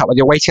hair cut, whether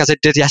you're waiting, as I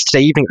did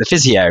yesterday evening at the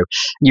physio,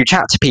 you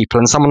chat to people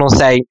and someone will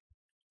say,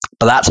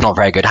 but that's not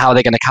very good. How are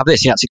they going to cover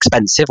this? It's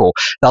expensive. Or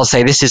they'll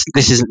say, this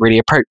isn't really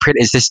appropriate.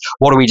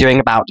 What are we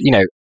doing about,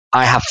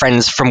 I have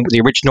friends from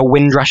the original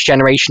Windrush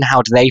generation.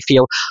 How do they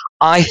feel?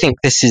 I think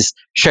this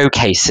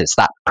showcases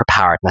that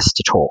preparedness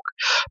to talk.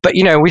 But,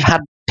 we've had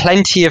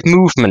plenty of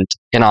movement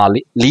in our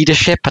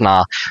leadership and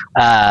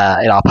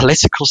in our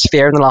political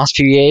sphere in the last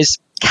few years.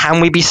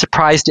 Can we be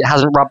surprised it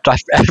hasn't rubbed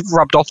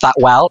off that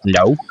well?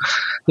 No.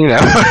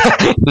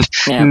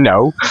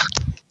 No.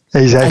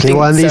 Exactly.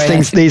 Well, and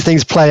these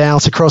things play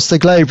out across the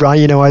globe, right?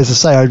 As I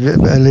say, I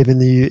live in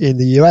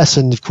the US,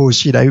 and of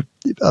course, a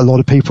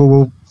lot of people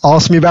will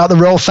ask me about the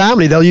royal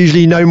family. They'll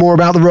usually know more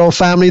about the royal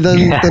family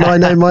than I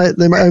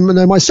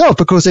know myself,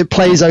 because it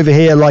plays over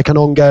here like an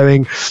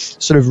ongoing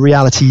sort of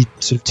reality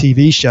sort of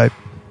TV show.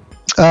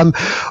 All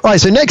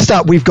right. So next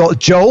up, we've got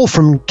Joel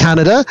from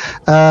Canada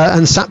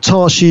and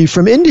Saptarshi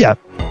from India.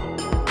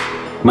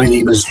 My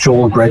name is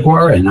Joel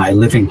Gregoire, and I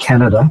live in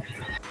Canada.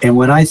 And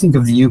when I think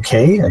of the UK,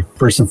 I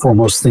first and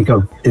foremost think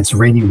of its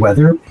rainy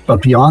weather.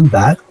 But beyond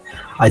that,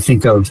 I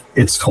think of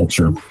its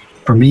culture.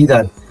 For me,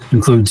 that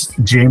includes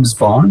James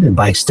Bond, and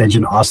by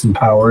extension, Austin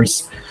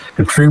Powers,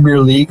 the Premier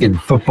League in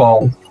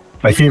football,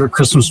 my favorite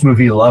Christmas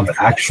movie, Love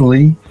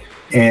Actually,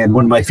 and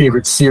one of my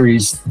favorite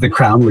series, The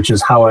Crown, which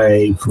is how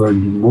I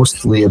learned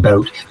mostly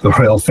about the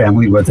royal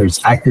family, whether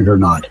it's accurate or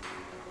not.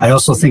 I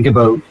also think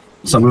about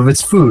some of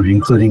its food,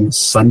 including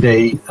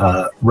Sunday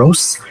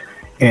roasts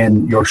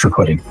and Yorkshire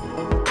pudding.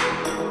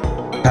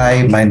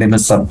 Hi, my name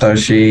is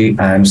Saptarshi.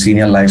 I'm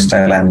Senior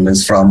Lifestyle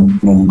Analyst from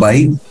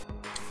Mumbai.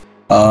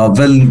 Well,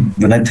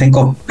 when I think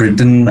of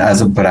Britain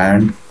as a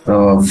brand,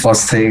 the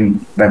first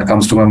thing that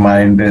comes to my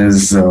mind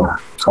is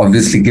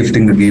obviously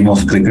gifting the game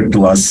of cricket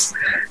to us,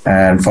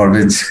 and for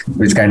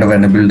which kind of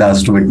enabled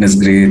us to witness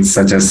greats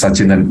such as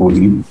Sachin and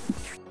Kohli.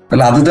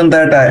 Well, other than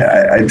that,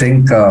 I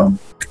think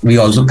we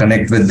also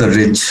connect with the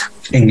rich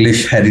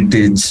English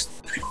heritage,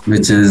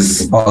 which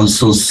is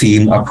also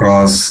seen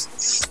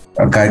across,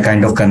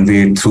 kind of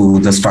conveyed through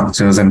the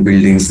structures and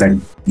buildings that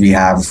we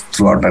have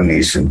throughout our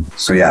nation.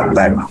 So yeah,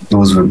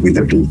 those would be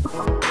the two.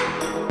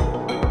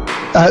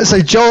 So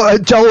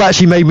Joel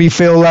actually made me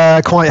feel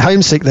quite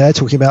homesick there,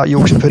 talking about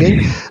Yorkshire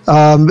pudding.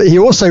 He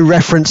also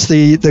referenced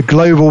the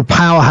global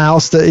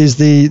powerhouse that is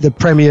the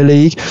Premier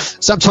League.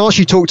 Saptarshi,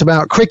 you talked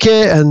about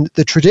cricket and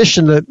the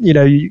tradition that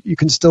you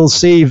can still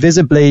see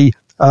visibly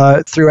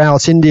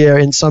throughout India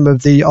in some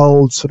of the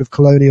old sort of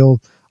colonial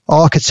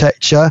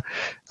architecture.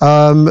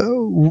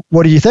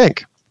 What do you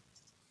think?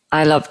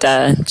 I loved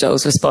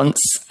Joel's response.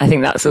 I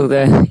think that's all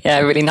the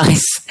really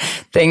nice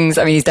things.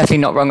 I mean, he's definitely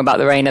not wrong about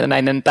the rain at the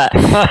moment, but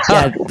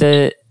yeah,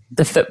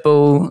 the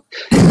football,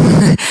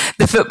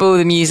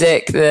 the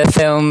music, the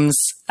films,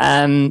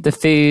 the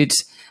food.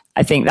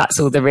 I think that's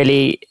all the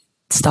really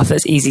stuff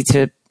that's easy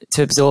to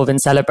absorb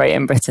and celebrate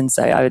in Britain.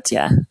 So I would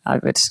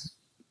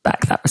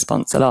back that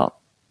response a lot.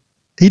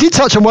 He did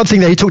touch on one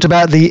thing there. He talked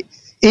about the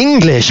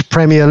English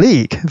Premier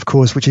League, of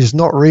course, which is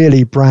not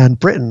really brand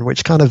Britain,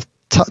 which kind of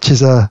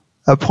touches a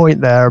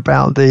point there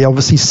about the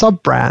obviously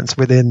sub-brands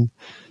within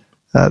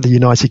the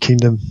United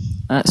Kingdom.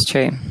 That's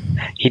true.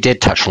 He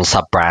did touch on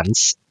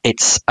sub-brands.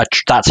 That's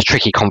a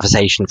tricky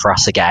conversation for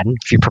us again,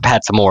 if you're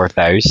prepared for more of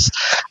those.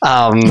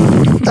 That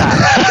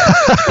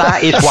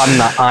is one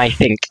that I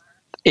think,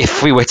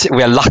 if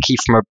we're lucky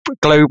from a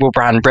global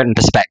brand Britain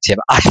perspective,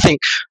 I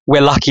think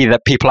we're lucky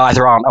that people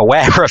either aren't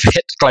aware of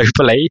it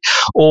globally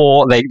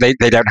or they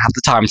don't have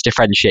the time to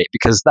differentiate,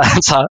 because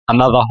that's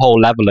another whole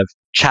level of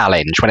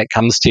challenge when it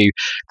comes to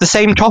the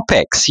same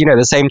topics,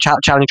 the same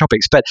challenging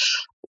topics. But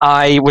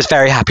I was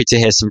very happy to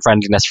hear some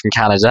friendliness from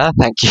Canada.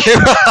 Thank you.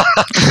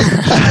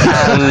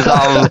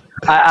 And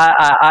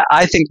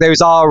I think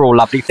those are all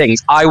lovely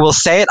things. I will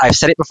say it. I've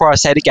said it before. I'll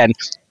say it again.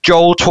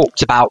 Joel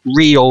talked about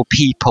real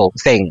people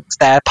things.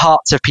 They're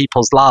parts of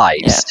people's lives.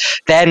 Yeah.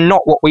 They're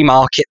not what we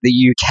market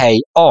the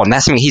UK on.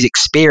 That's something he's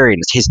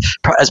experienced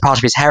as part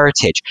of his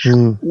heritage.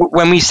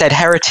 When we said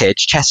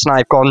heritage, Chess and I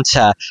have gone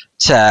to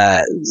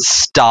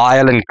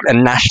style and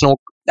national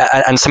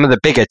and some of the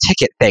bigger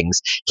ticket things.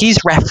 He's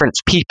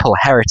referenced people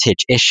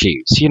heritage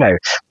issues,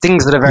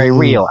 things that are very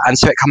real. And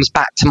so it comes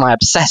back to my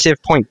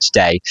obsessive point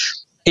today.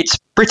 It's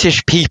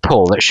British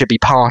people that should be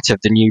part of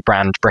the new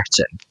brand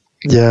Britain.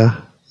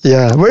 Yeah.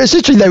 Yeah, well,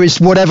 essentially, though,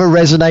 it's whatever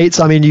resonates.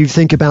 I mean, you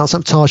think about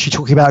Saptarshi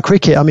talking about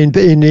cricket. I mean,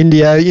 in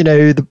India,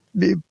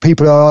 the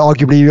people are not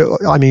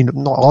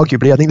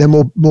arguably, I think they're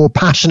more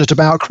passionate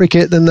about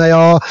cricket than they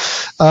are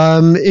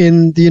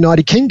in the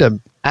United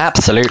Kingdom.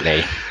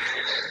 Absolutely.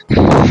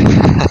 All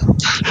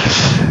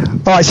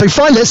right, so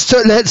fine, let's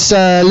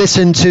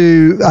listen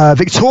to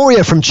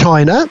Victoria from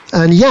China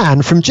and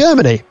Yan from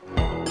Germany.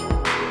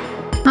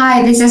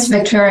 Hi, this is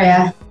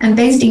Victoria. I'm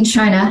based in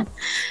China.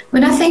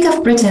 When I think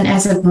of Britain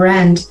as a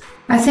brand,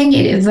 I think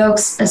it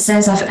evokes a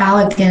sense of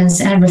elegance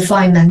and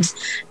refinement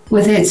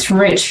with its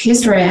rich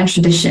history and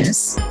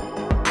traditions.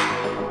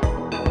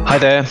 Hi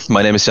there,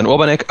 my name is Jan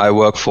Urbanek. I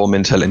work for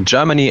Mintel in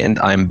Germany and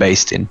I'm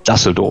based in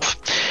Düsseldorf.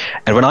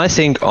 And when I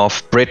think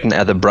of Britain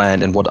as a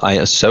brand and what I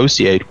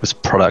associate with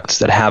products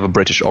that have a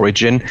British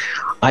origin,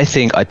 I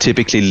think I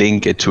typically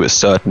link it to a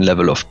certain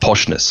level of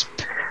poshness.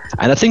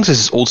 And I think this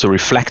is also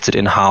reflected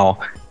in how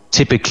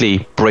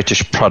typically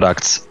British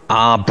products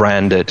are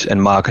branded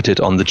and marketed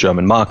on the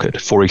German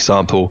market. For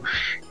example,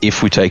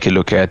 if we take a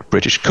look at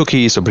British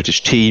cookies or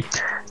British tea,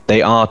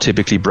 they are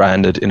typically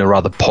branded in a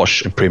rather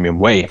posh and premium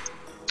way.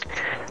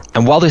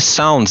 And while this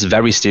sounds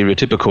very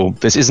stereotypical,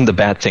 this isn't a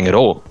bad thing at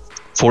all.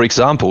 For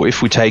example,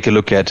 if we take a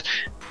look at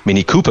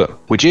Mini Cooper,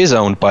 which is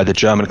owned by the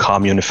German car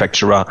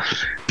manufacturer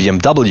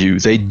BMW,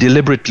 they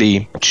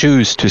deliberately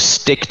choose to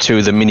stick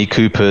to the Mini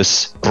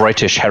Cooper's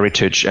British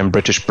heritage and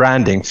British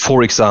branding,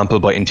 for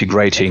example, by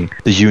integrating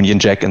the Union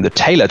Jack in the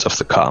taillights of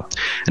the car.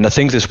 And I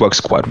think this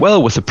works quite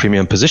well with the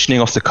premium positioning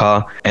of the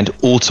car and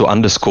also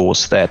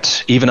underscores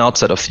that even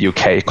outside of the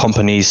UK,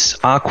 companies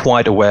are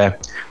quite aware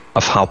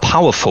of how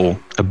powerful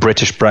a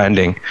British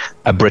branding,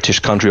 a British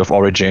country of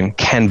origin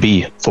can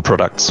be for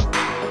products.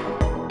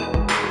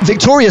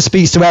 Victoria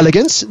speaks to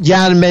elegance.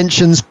 Jan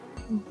mentions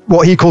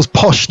what he calls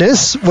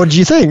poshness. What do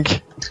you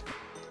think?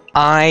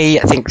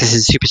 I think this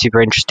is a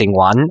super interesting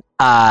one.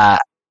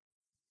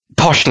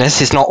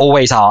 Poshness is not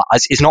always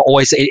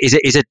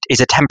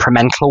a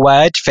temperamental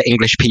word for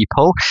English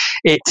people.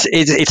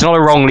 It's not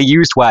a wrongly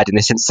used word in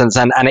this instance,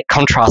 and it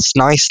contrasts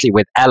nicely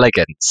with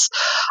elegance.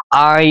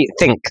 I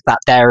think that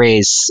there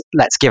is,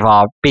 let's give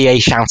our BA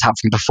shout out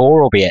from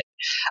before, albeit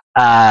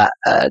to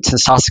the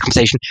start of the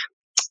conversation.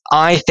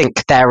 I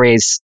think there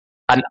is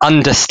an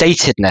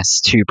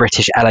understatedness to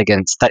British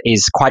elegance that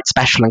is quite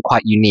special and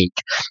quite unique.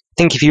 I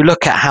think if you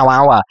look at how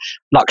our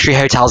luxury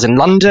hotels in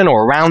London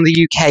or around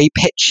the UK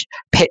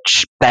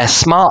pitch their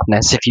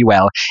smartness, if you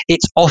will,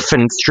 it's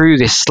often through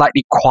this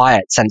slightly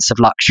quiet sense of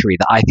luxury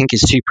that I think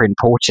is super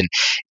important.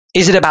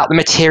 Is it about the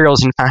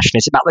materials in fashion?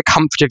 Is it about the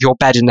comfort of your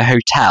bed in the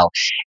hotel?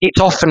 It's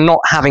often not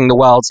having the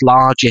world's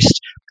largest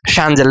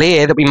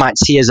chandelier that we might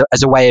see as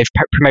a way of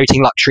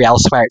promoting luxury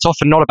elsewhere. It's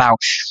often not about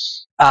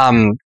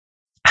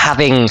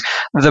having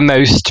the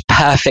most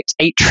perfect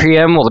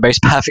atrium or the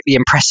most perfectly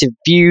impressive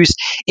views.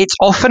 It's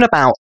often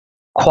about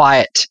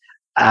quiet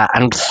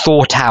and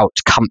thought out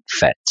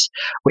comfort,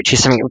 which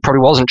is something that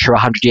probably wasn't true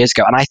 100 years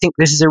ago. And I think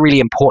this is a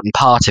really important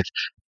part of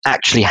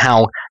actually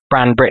how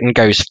Brand Britain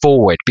goes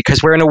forward,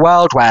 because we're in a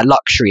world where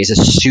luxury is a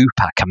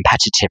super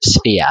competitive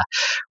sphere,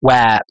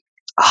 where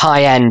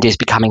high end is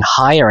becoming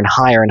higher and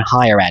higher and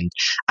higher end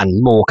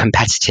and more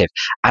competitive.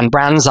 And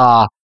brands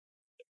are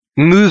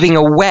moving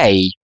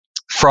away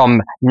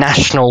from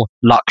national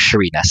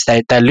luxuriness.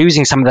 They're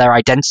losing some of their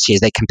identity as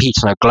they compete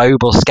on a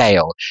global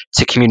scale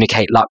to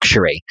communicate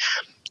luxury.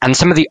 And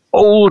some of the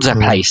older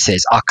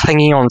places are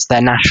clinging on to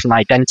their national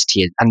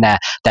identity and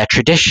their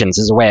traditions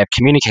as a way of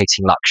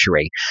communicating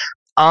luxury.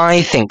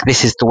 I think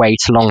this is the way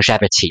to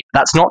longevity.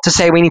 That's not to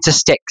say we need to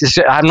stick.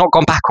 I've not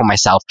gone back on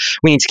myself.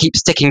 We need to keep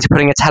sticking to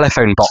putting a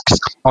telephone box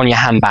on your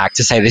handbag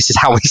to say this is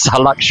how we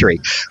sell luxury.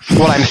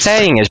 What I'm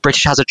saying is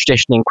British has a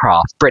tradition in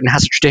craft. Britain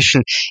has a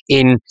tradition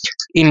in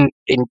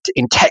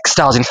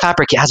textiles, in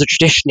fabric. It has a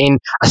tradition in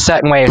a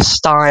certain way of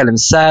style and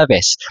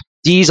service.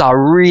 These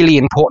are really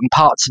important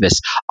parts of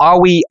us. Are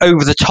we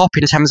over the top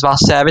in terms of our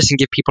service and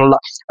give people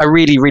a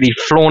really, really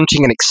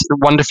flaunting and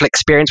wonderful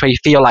experience where you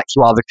feel like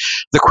you are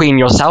the queen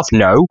yourself?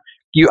 No.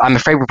 I'm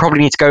afraid we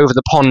probably need to go over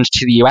the pond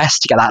to the US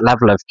to get that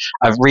level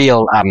of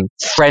real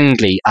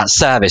friendly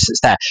service that's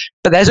there.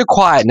 But there's a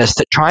quietness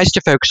that tries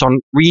to focus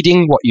on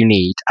reading what you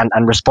need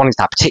and responding to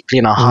that, particularly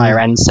in our higher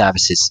end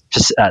services,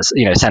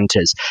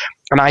 centres.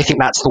 And I think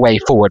that's the way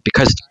forward,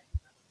 because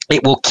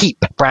it will keep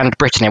Brand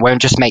Britain. It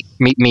won't just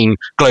mean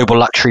global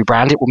luxury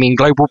brand. It will mean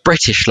global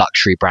British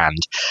luxury brand.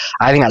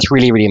 I think that's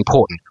really, really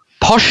important.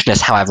 Poshness,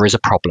 however, is a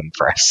problem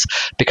for us,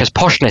 because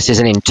poshness is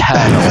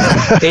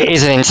it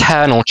is an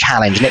internal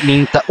challenge, and it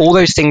means that all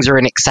those things are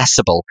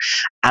inaccessible.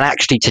 And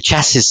actually, to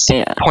Chess's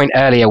point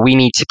earlier, we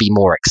need to be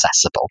more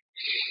accessible.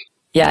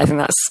 Yeah, I think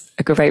that's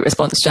a great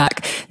response,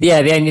 Jack. Yeah,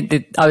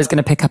 I was going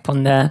to pick up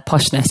on the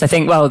poshness. I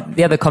think,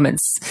 the other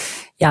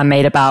comments I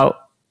made about,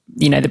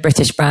 the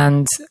British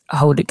brand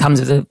it comes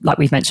with, like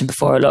we've mentioned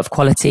before, a lot of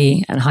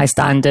quality and high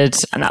standard,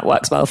 and that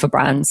works well for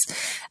brands.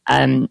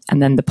 And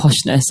then the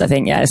poshness, I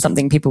think, is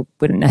something people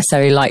wouldn't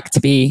necessarily like to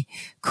be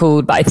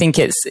called, but I think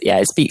it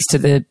speaks to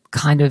the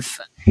kind of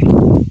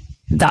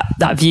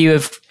that view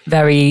of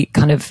very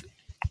kind of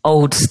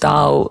old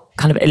style,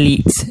 kind of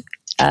elite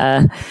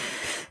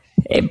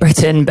in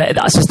Britain, but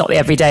that's just not the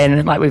everyday.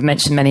 And like we've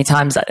mentioned many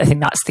times, I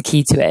think that's the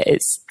key to it.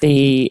 It's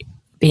the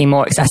being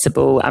more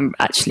accessible and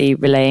actually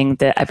relaying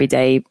the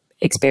everyday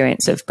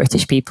experience of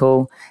British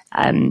people,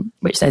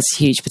 which there's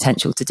huge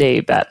potential to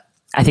do. But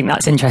I think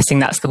that's interesting.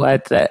 That's the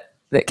word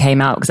that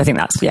came out, because I think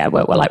that's,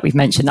 like we've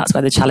mentioned, that's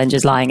where the challenge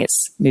is lying.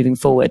 It's moving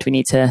forward. We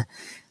need to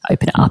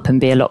open it up and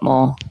be a lot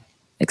more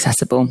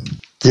accessible.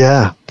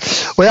 Yeah.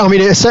 Well, I mean,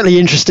 it's certainly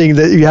interesting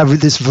that you have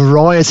this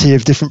variety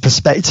of different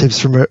perspectives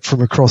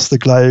from across the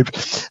globe.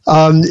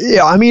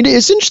 I mean,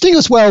 it's interesting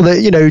as well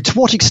that, to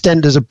what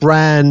extent does a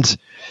brand,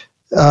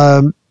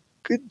 a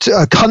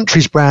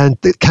country's brand,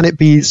 can it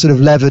be sort of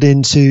levered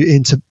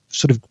into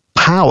sort of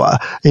power,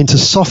 into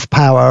soft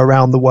power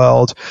around the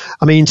world?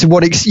 I mean, to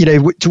what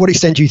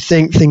extent do you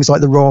think things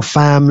like the royal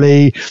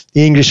family,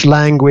 the English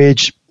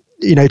language,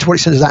 to what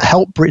extent does that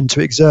help Britain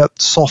to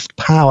exert soft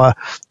power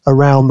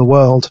around the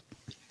world?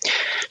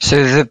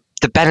 So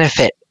the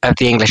benefit of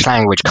the English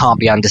language can't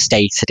be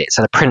understated. It's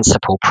a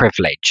principal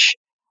privilege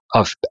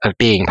of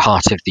being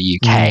part of the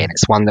UK, and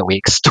it's one that we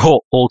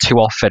extort all too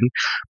often.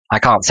 I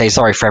can't say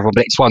sorry for everyone,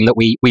 but it's one that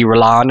we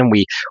rely on and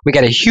we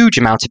get a huge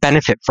amount of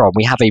benefit from.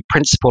 We have a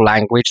principal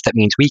language that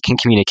means we can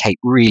communicate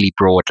really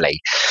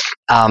broadly.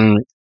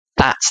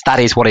 That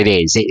is what it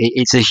is.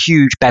 It's a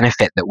huge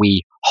benefit that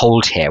we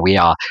hold here. We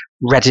are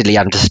readily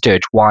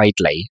understood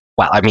widely.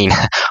 Well, I mean,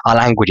 our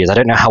languages, I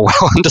don't know how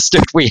well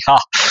understood we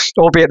are,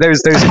 albeit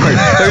those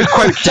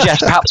quotes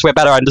suggest perhaps we're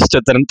better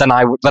understood than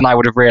I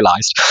would have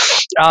realised.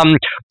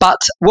 But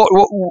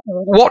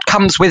what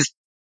comes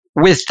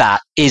with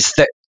that is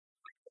that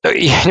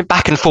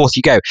back and forth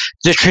you go.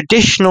 The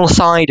traditional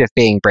side of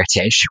being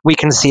British we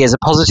can see as a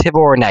positive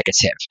or a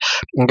negative.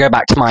 And go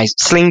back to my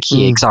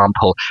Slinky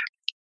example.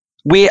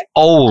 We're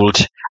old,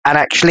 and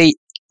actually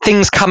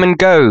things come and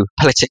go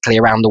politically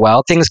around the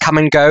world. Things come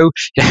and go.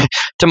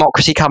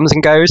 Democracy comes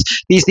and goes.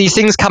 These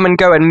things come and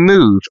go and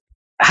move.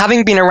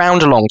 Having been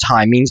around a long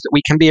time means that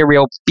we can be a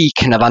real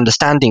beacon of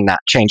understanding that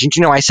change.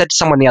 And I said to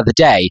someone the other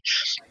day,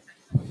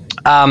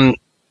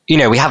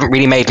 we haven't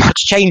really made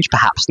much change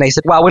perhaps. And they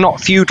said, well, we're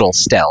not feudal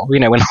still. We're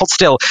not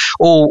still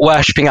all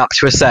worshipping up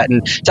to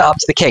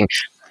the king.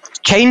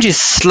 Change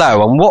is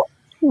slow. And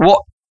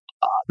what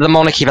the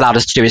monarchy have allowed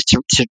us to do is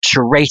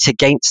to rate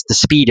against the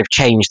speed of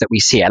change that we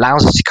see. It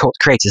allows us to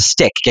create a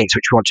stick against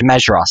which we want to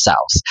measure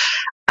ourselves.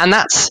 And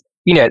that's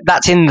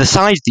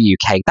inside the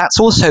UK. That's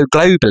also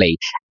globally.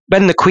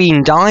 When the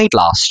Queen died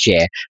last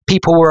year,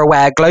 people were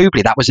aware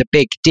globally that was a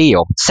big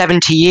deal.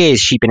 70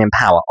 years she'd been in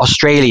power.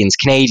 Australians,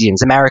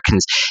 Canadians,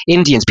 Americans,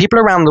 Indians, people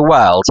around the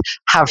world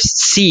have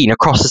seen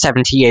across the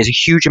 70 years a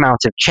huge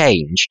amount of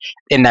change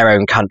in their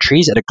own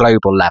countries at a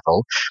global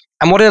level.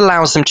 And what it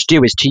allows them to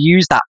do is to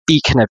use that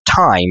beacon of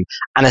time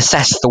and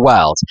assess the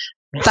world.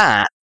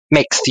 That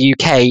makes the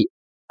UK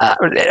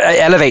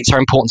elevates our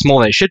importance more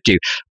than it should do.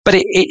 But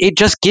it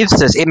just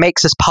it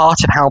makes us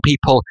part of how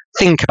people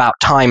think about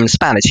time and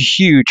span. It's a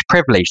huge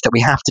privilege that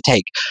we have to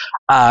take,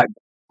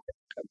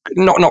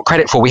 not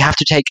credit for, we have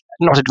to take,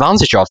 not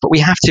advantage of, but we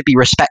have to be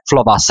respectful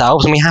of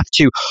ourselves, and we have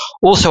to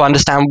also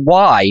understand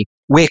why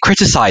we're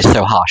criticized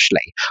so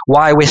harshly,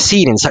 why we're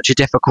seen in such a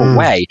difficult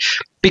way.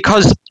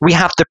 Because we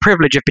have the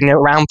privilege of being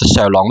around for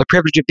so long, the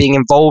privilege of being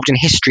involved in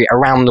history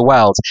around the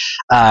world,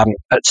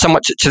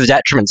 somewhat to the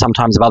detriment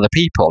sometimes of other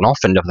people, and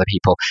often of other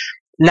people.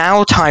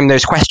 Now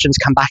those questions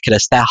come back at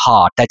us, they're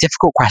hard, they're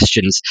difficult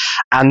questions,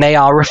 and they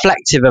are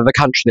reflective of a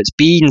country that's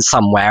been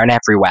somewhere and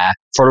everywhere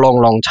for a long,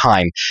 long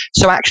time.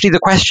 So actually the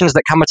questions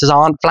that come at us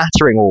aren't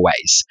flattering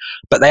always,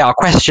 but they are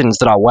questions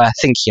that are worth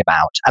thinking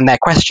about, and they're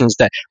questions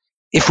that,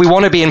 if we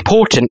want to be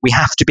important, we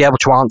have to be able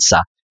to answer.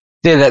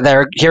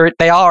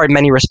 They are, in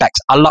many respects,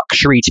 a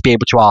luxury to be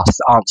able to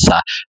answer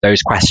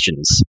those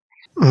questions.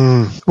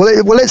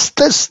 Well,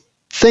 let's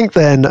think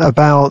then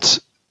about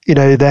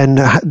then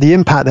the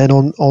impact then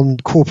on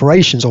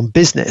corporations, on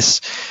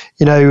business.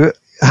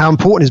 How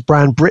important is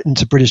Brand Britain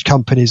to British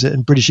companies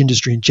and British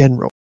industry in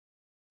general?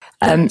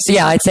 So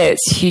yeah, I'd say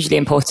it's hugely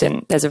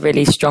important. There's a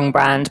really strong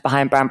brand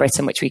behind Brand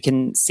Britain, which we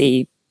can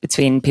see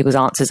between people's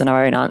answers and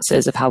our own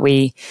answers of how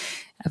we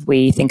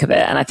think of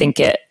it. And I think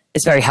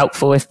it's very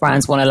helpful if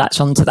brands want to latch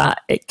onto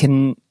that.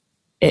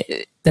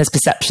 There's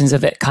perceptions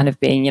of it kind of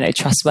being,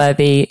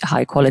 trustworthy,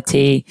 high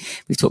quality.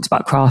 We've talked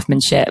about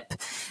craftsmanship,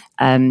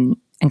 and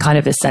kind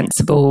of a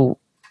sensible,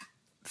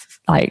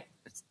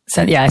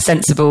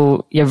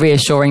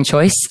 reassuring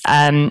choice.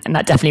 And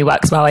that definitely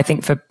works well, I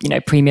think, for,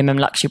 premium and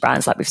luxury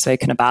brands like we've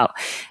spoken about.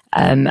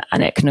 And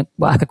it can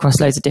work across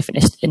loads of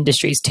different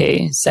industries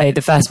too. So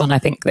the first one I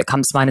think that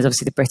comes to mind is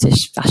obviously the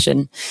British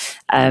fashion.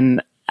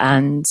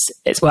 And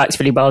it's worked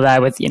really well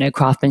there with,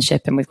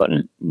 craftsmanship, and we've got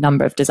a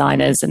number of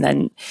designers. And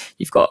then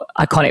you've got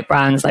iconic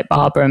brands like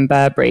Barbour and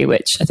Burberry,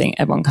 which I think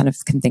everyone kind of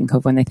can think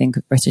of when they think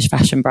of British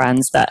fashion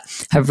brands that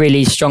have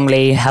really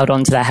strongly held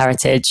on to their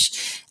heritage,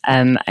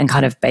 and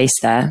kind of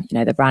based their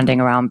branding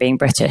around being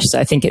British. So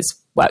I think it's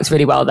works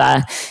really well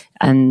there.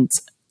 And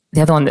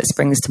the other one that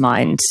springs to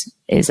mind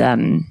is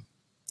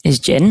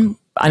gin.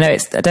 I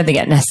don't think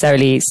it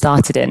necessarily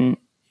started in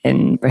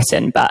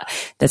Britain, but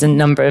there's a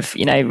number of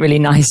really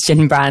nice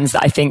gin brands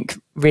that I think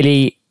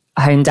really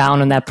hone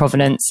down on their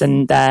provenance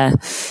and their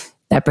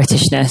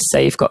Britishness. So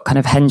you've got kind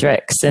of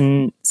Hendricks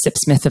and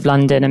Sipsmith of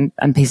London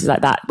and pieces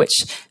like that, which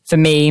for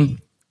me,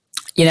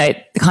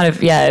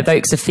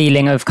 evokes a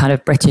feeling of kind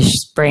of British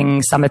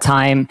spring,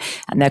 summertime,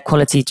 and their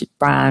quality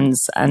brands.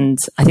 And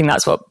I think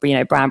that's what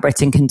Brand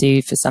Britain can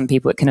do for some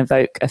people. It can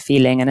evoke a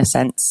feeling and a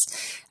sense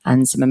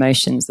and some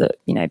emotions that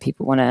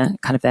people want to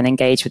kind of then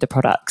engage with the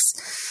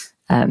products.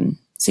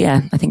 So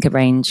yeah, I think a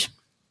range.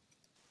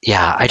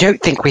 Yeah, I don't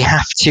think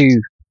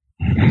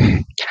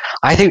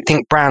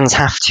brands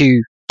have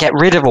to get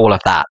rid of all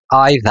of that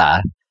either.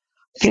 I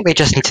think they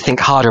just need to think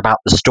harder about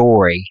the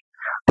story.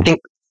 I think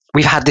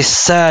we've had this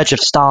surge of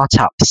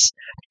startups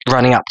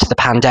running up to the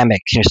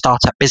pandemic,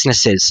 startup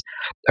businesses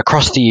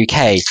across the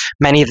UK,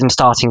 many of them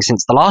starting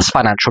since the last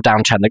financial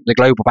downturn, the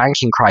global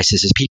banking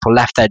crisis, as people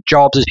left their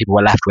jobs, as people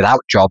were left without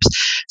jobs,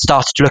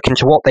 started to look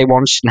into what they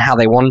wanted and how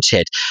they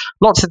wanted.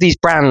 Lots of these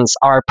brands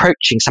are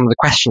approaching some of the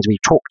questions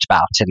we've talked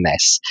about in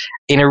this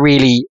in a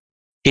really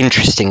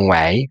interesting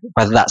way,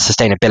 whether that's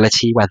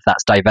sustainability, whether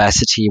that's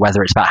diversity,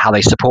 whether it's about how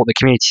they support the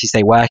communities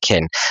they work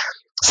in.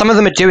 Some of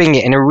them are doing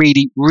it in a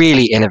really,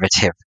 really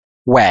innovative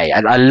way.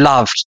 And I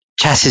loved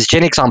Chess's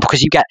gin example,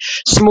 because you get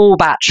small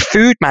batch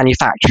food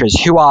manufacturers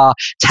who are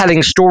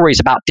telling stories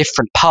about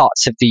different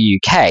parts of the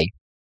UK.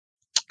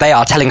 They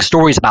are telling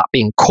stories about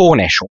being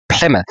Cornish or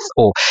Plymouth,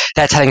 or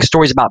they're telling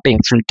stories about being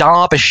from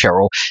Derbyshire,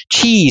 or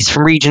cheese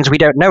from regions we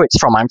don't know it's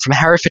from. I'm from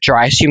Herefordshire.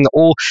 I assume that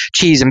all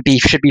cheese and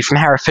beef should be from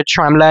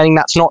Herefordshire. I'm learning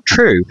that's not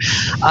true.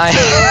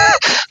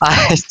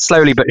 I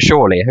slowly but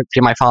surely,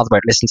 hopefully my father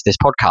won't listen to this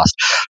podcast.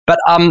 But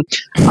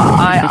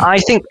I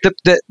think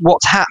that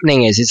what's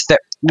happening is that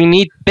we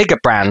need bigger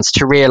brands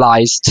to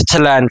realize, to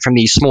learn from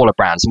these smaller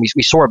brands. And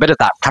we saw a bit of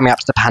that coming up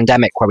to the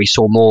pandemic, where we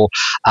saw more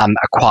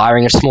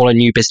acquiring of smaller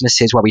new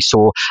businesses, where we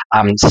saw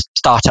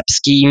startup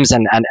schemes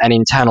and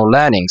internal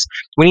learnings.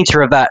 We need to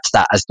revert to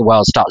that as the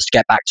world starts to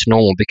get back to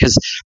normal, because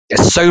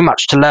there's so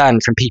much to learn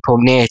from people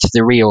near to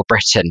the real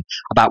Britain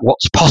about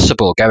what's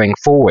possible going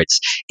forwards.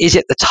 Is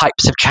it the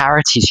types of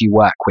charities you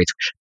work with?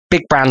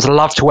 big brands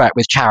love to work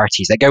with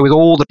charities. They go with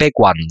all the big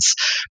ones.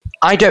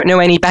 I don't know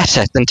any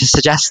better than to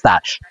suggest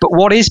that. But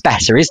what is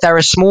better? Is there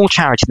a small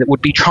charity that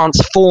would be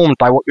transformed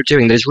by what you're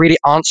doing, that is really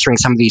answering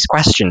some of these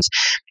questions?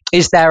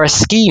 Is there a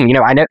scheme?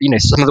 I know,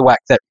 some of the work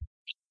that,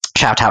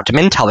 shout out to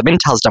Mintel, that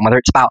Mintel's done, whether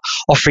it's about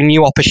offering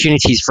new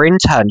opportunities for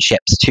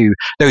internships to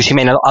those who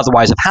may not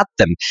otherwise have had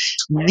them.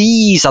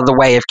 These are the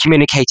way of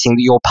communicating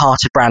that you're part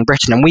of Brand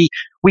Britain. And we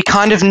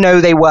kind of know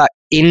they work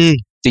in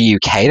the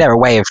UK. They're a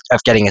way of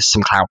getting us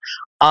some clout.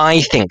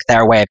 I think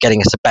they're a way of getting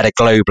us a better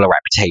global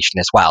reputation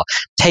as well.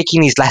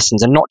 Taking these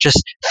lessons and not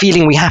just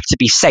feeling we have to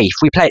be safe.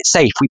 We play it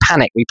safe. We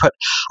panic. We put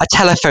a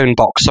telephone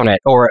box on it,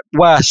 or at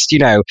worst,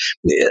 a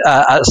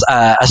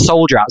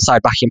soldier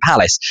outside Buckingham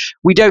Palace.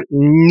 We don't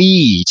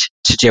need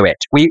to do it.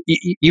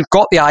 You've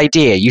got the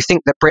idea. You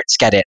think that Brits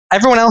get it.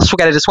 Everyone else will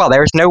get it as well.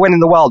 There is no one in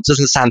the world that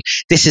doesn't understand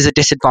this is a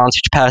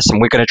disadvantaged person.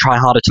 We're going to try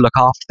harder to look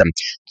after them.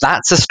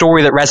 That's a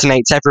story that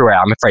resonates everywhere,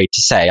 I'm afraid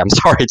to say. I'm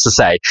sorry to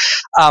say.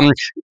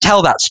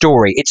 Tell that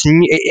story.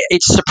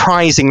 It's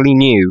surprisingly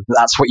new.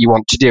 That's what you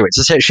want to do.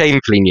 It's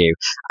shamefully new.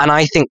 And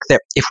I think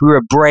that if we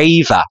were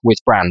braver with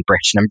Brand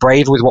Britain and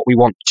braver with what we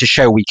want to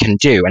show we can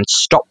do, and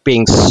stop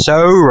being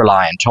so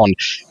reliant on,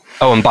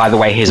 oh, and by the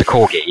way, here's a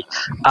corgi,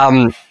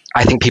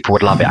 I think people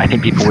would love it. I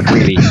think people would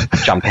really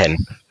jump in.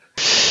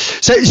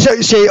 So,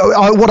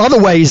 what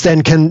other ways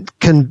then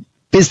can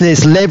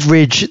business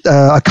leverage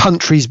a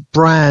country's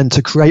brand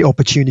to create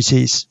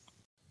opportunities?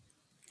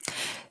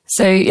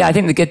 So, yeah, I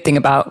think the good thing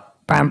about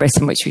Brand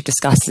Britain, which we've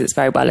discussed, is it's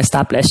very well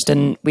established,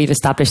 and we've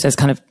established there's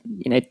kind of,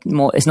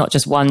 more, it's not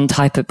just one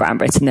type of Brand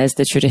Britain. There's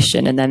the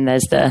tradition, and then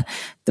there's the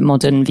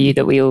modern view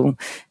that we all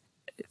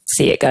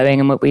see it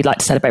going and what we'd like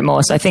to celebrate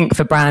more. So I think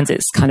for brands,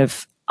 it's kind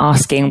of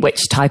asking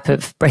which type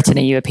of Britain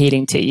are you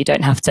appealing to. You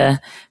don't have to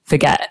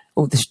forget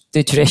all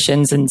the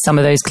traditions, and some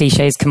of those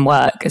cliches can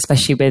work,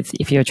 especially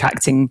if you're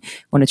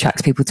want to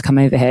attract people to come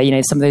over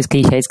here. Some of those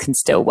cliches can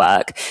still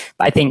work.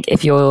 But I think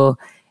it's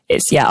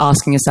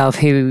asking yourself,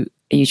 who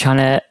are you trying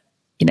to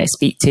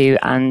speak to,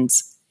 and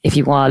if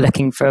you are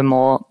looking for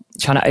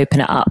trying to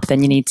open it up,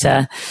 then you need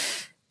to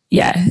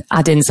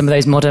add in some of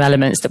those modern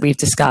elements that we've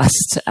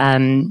discussed,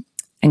 and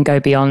go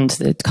beyond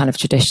the kind of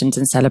traditions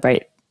and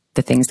celebrate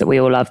the things that we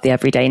all love, the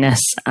everydayness.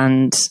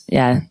 And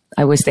I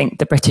always think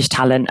the British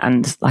talent,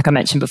 and like I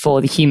mentioned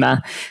before, the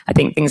humour, I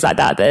think things like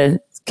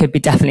that could be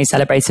definitely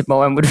celebrated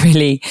more and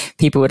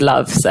people would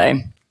love. So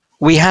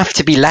we have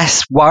to be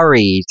less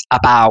worried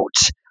about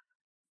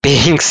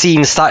being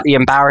seen slightly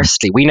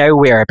embarrassedly. We know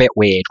we're a bit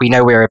weird. We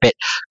know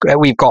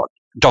we've got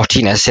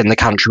dottiness in the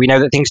country. We know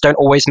that things don't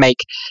always make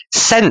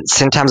sense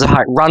in terms of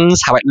how it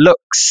runs, how it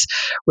looks.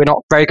 We're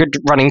not very good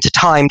running to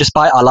time,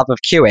 despite our love of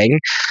queuing.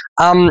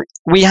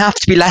 We have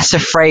to be less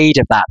afraid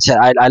of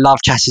that. I love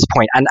Jess's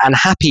point, and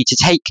happy to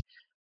take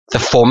the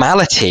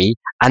formality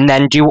and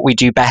then do what we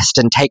do best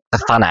and take the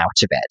fun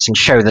out of it and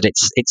show that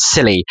it's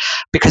silly.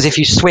 Because if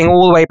you swing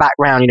all the way back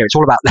round, it's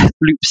all about the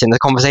loops in the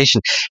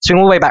conversation. Swing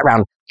all the way back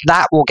round,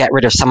 that will get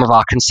rid of some of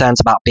our concerns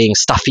about being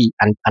stuffy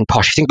and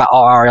posh. If you think about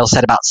what Ariel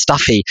said about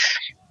stuffy,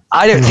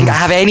 I don't think I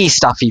have any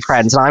stuffy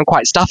friends, and I'm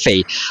quite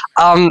stuffy.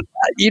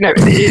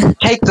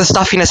 Take the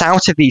stuffiness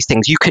out of these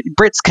things.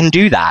 Brits can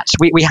do that.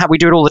 We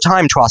do it all the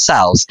time to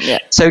ourselves. Yeah.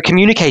 So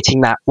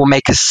communicating that will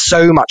make us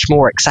so much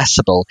more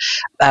accessible.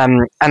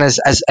 And as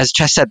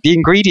Jess said, the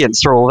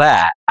ingredients are all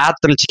there. Add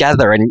them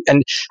together,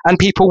 and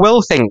people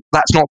will think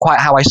that's not quite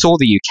how I saw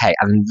the UK,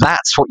 and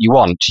that's what you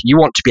want. You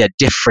want to be a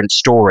different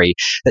story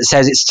that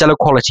says it's still a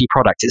quality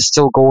product, it's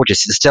still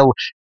gorgeous, it's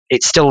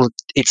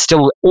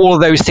still all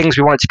of those things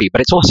we want it to be,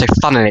 but it's also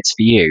fun and it's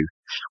for you.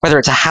 Whether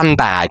it's a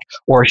handbag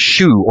or a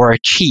shoe or a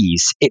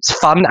cheese, it's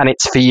fun and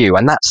it's for you,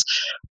 and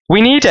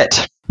we need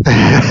it.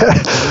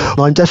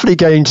 I'm definitely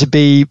going to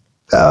be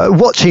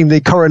watching the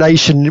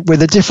coronation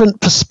with a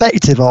different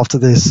perspective after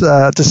this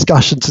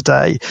discussion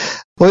today.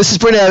 Well, this has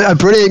been a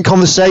brilliant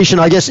conversation.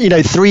 I guess, 3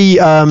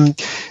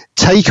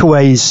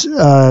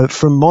 takeaways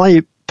from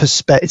my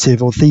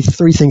perspective, or the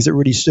 3 things that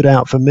really stood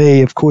out for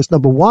me. Of course,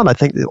 number one, I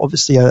think that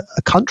obviously a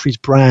country's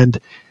brand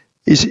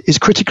is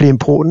critically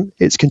important.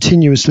 It's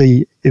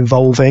continuously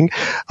evolving.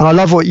 And I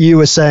love what you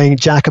were saying,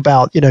 Jack,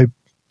 about,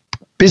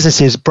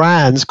 businesses,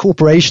 brands,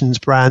 corporations,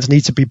 brands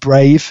need to be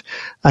brave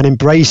and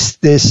embrace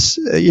this,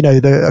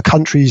 a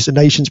country's, a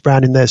nation's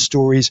brand in their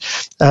stories.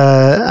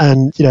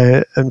 And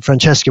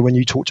Francesca, when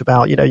you talked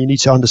about, you need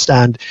to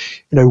understand,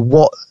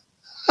 what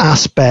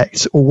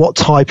aspect or what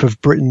type of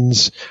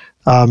Britain's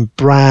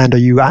brand are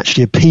you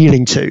actually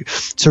appealing to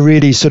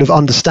really sort of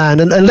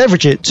understand and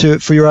leverage it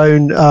for your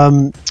own,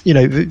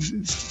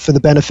 for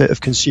the benefit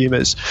of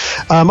consumers.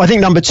 I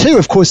think number 2,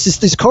 of course,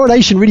 this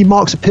coronation really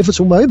marks a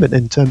pivotal moment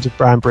in terms of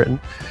Brand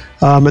Britain.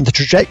 and the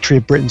trajectory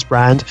of Britain's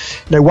brand.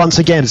 Once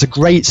again, it's a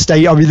great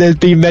stage. I mean, there's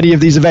been many of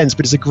these events,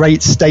 but it's a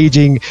great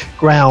staging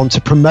ground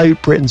to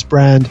promote Britain's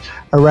brand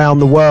around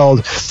the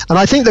world. And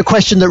I think the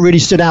question that really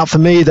stood out for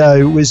me,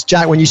 though, was,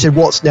 Jack, when you said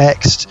what's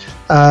next,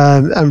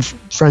 and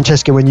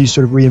Francesca, when you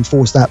sort of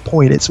reinforced that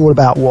point, it's all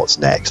about what's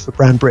next for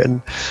Brand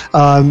Britain.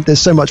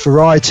 There's so much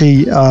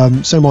variety,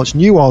 so much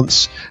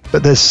nuance,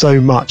 but there's so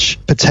much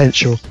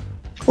potential.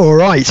 All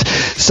right.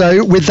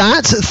 So with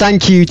that,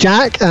 thank you,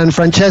 Jack and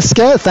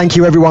Francesca. Thank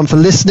you, everyone, for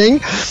listening.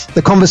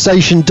 The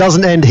conversation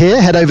doesn't end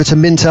here. Head over to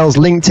Mintel's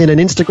LinkedIn and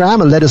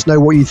Instagram and let us know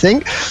what you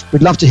think.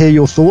 We'd love to hear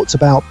your thoughts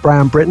about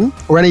Brand Britain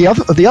or any of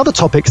the other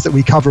topics that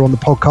we cover on the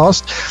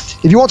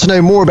podcast. If you want to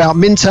know more about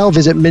Mintel,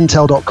 visit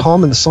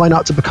mintel.com and sign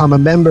up to become a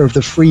member of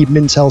the free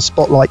Mintel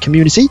Spotlight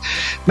community.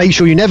 Make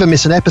sure you never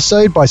miss an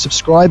episode by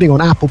subscribing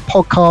on Apple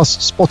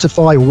Podcasts,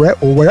 Spotify,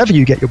 or wherever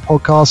you get your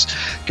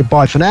podcasts.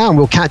 Goodbye for now, and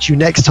we'll catch you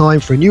next time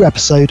for a new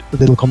episode of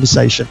Little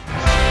Conversation.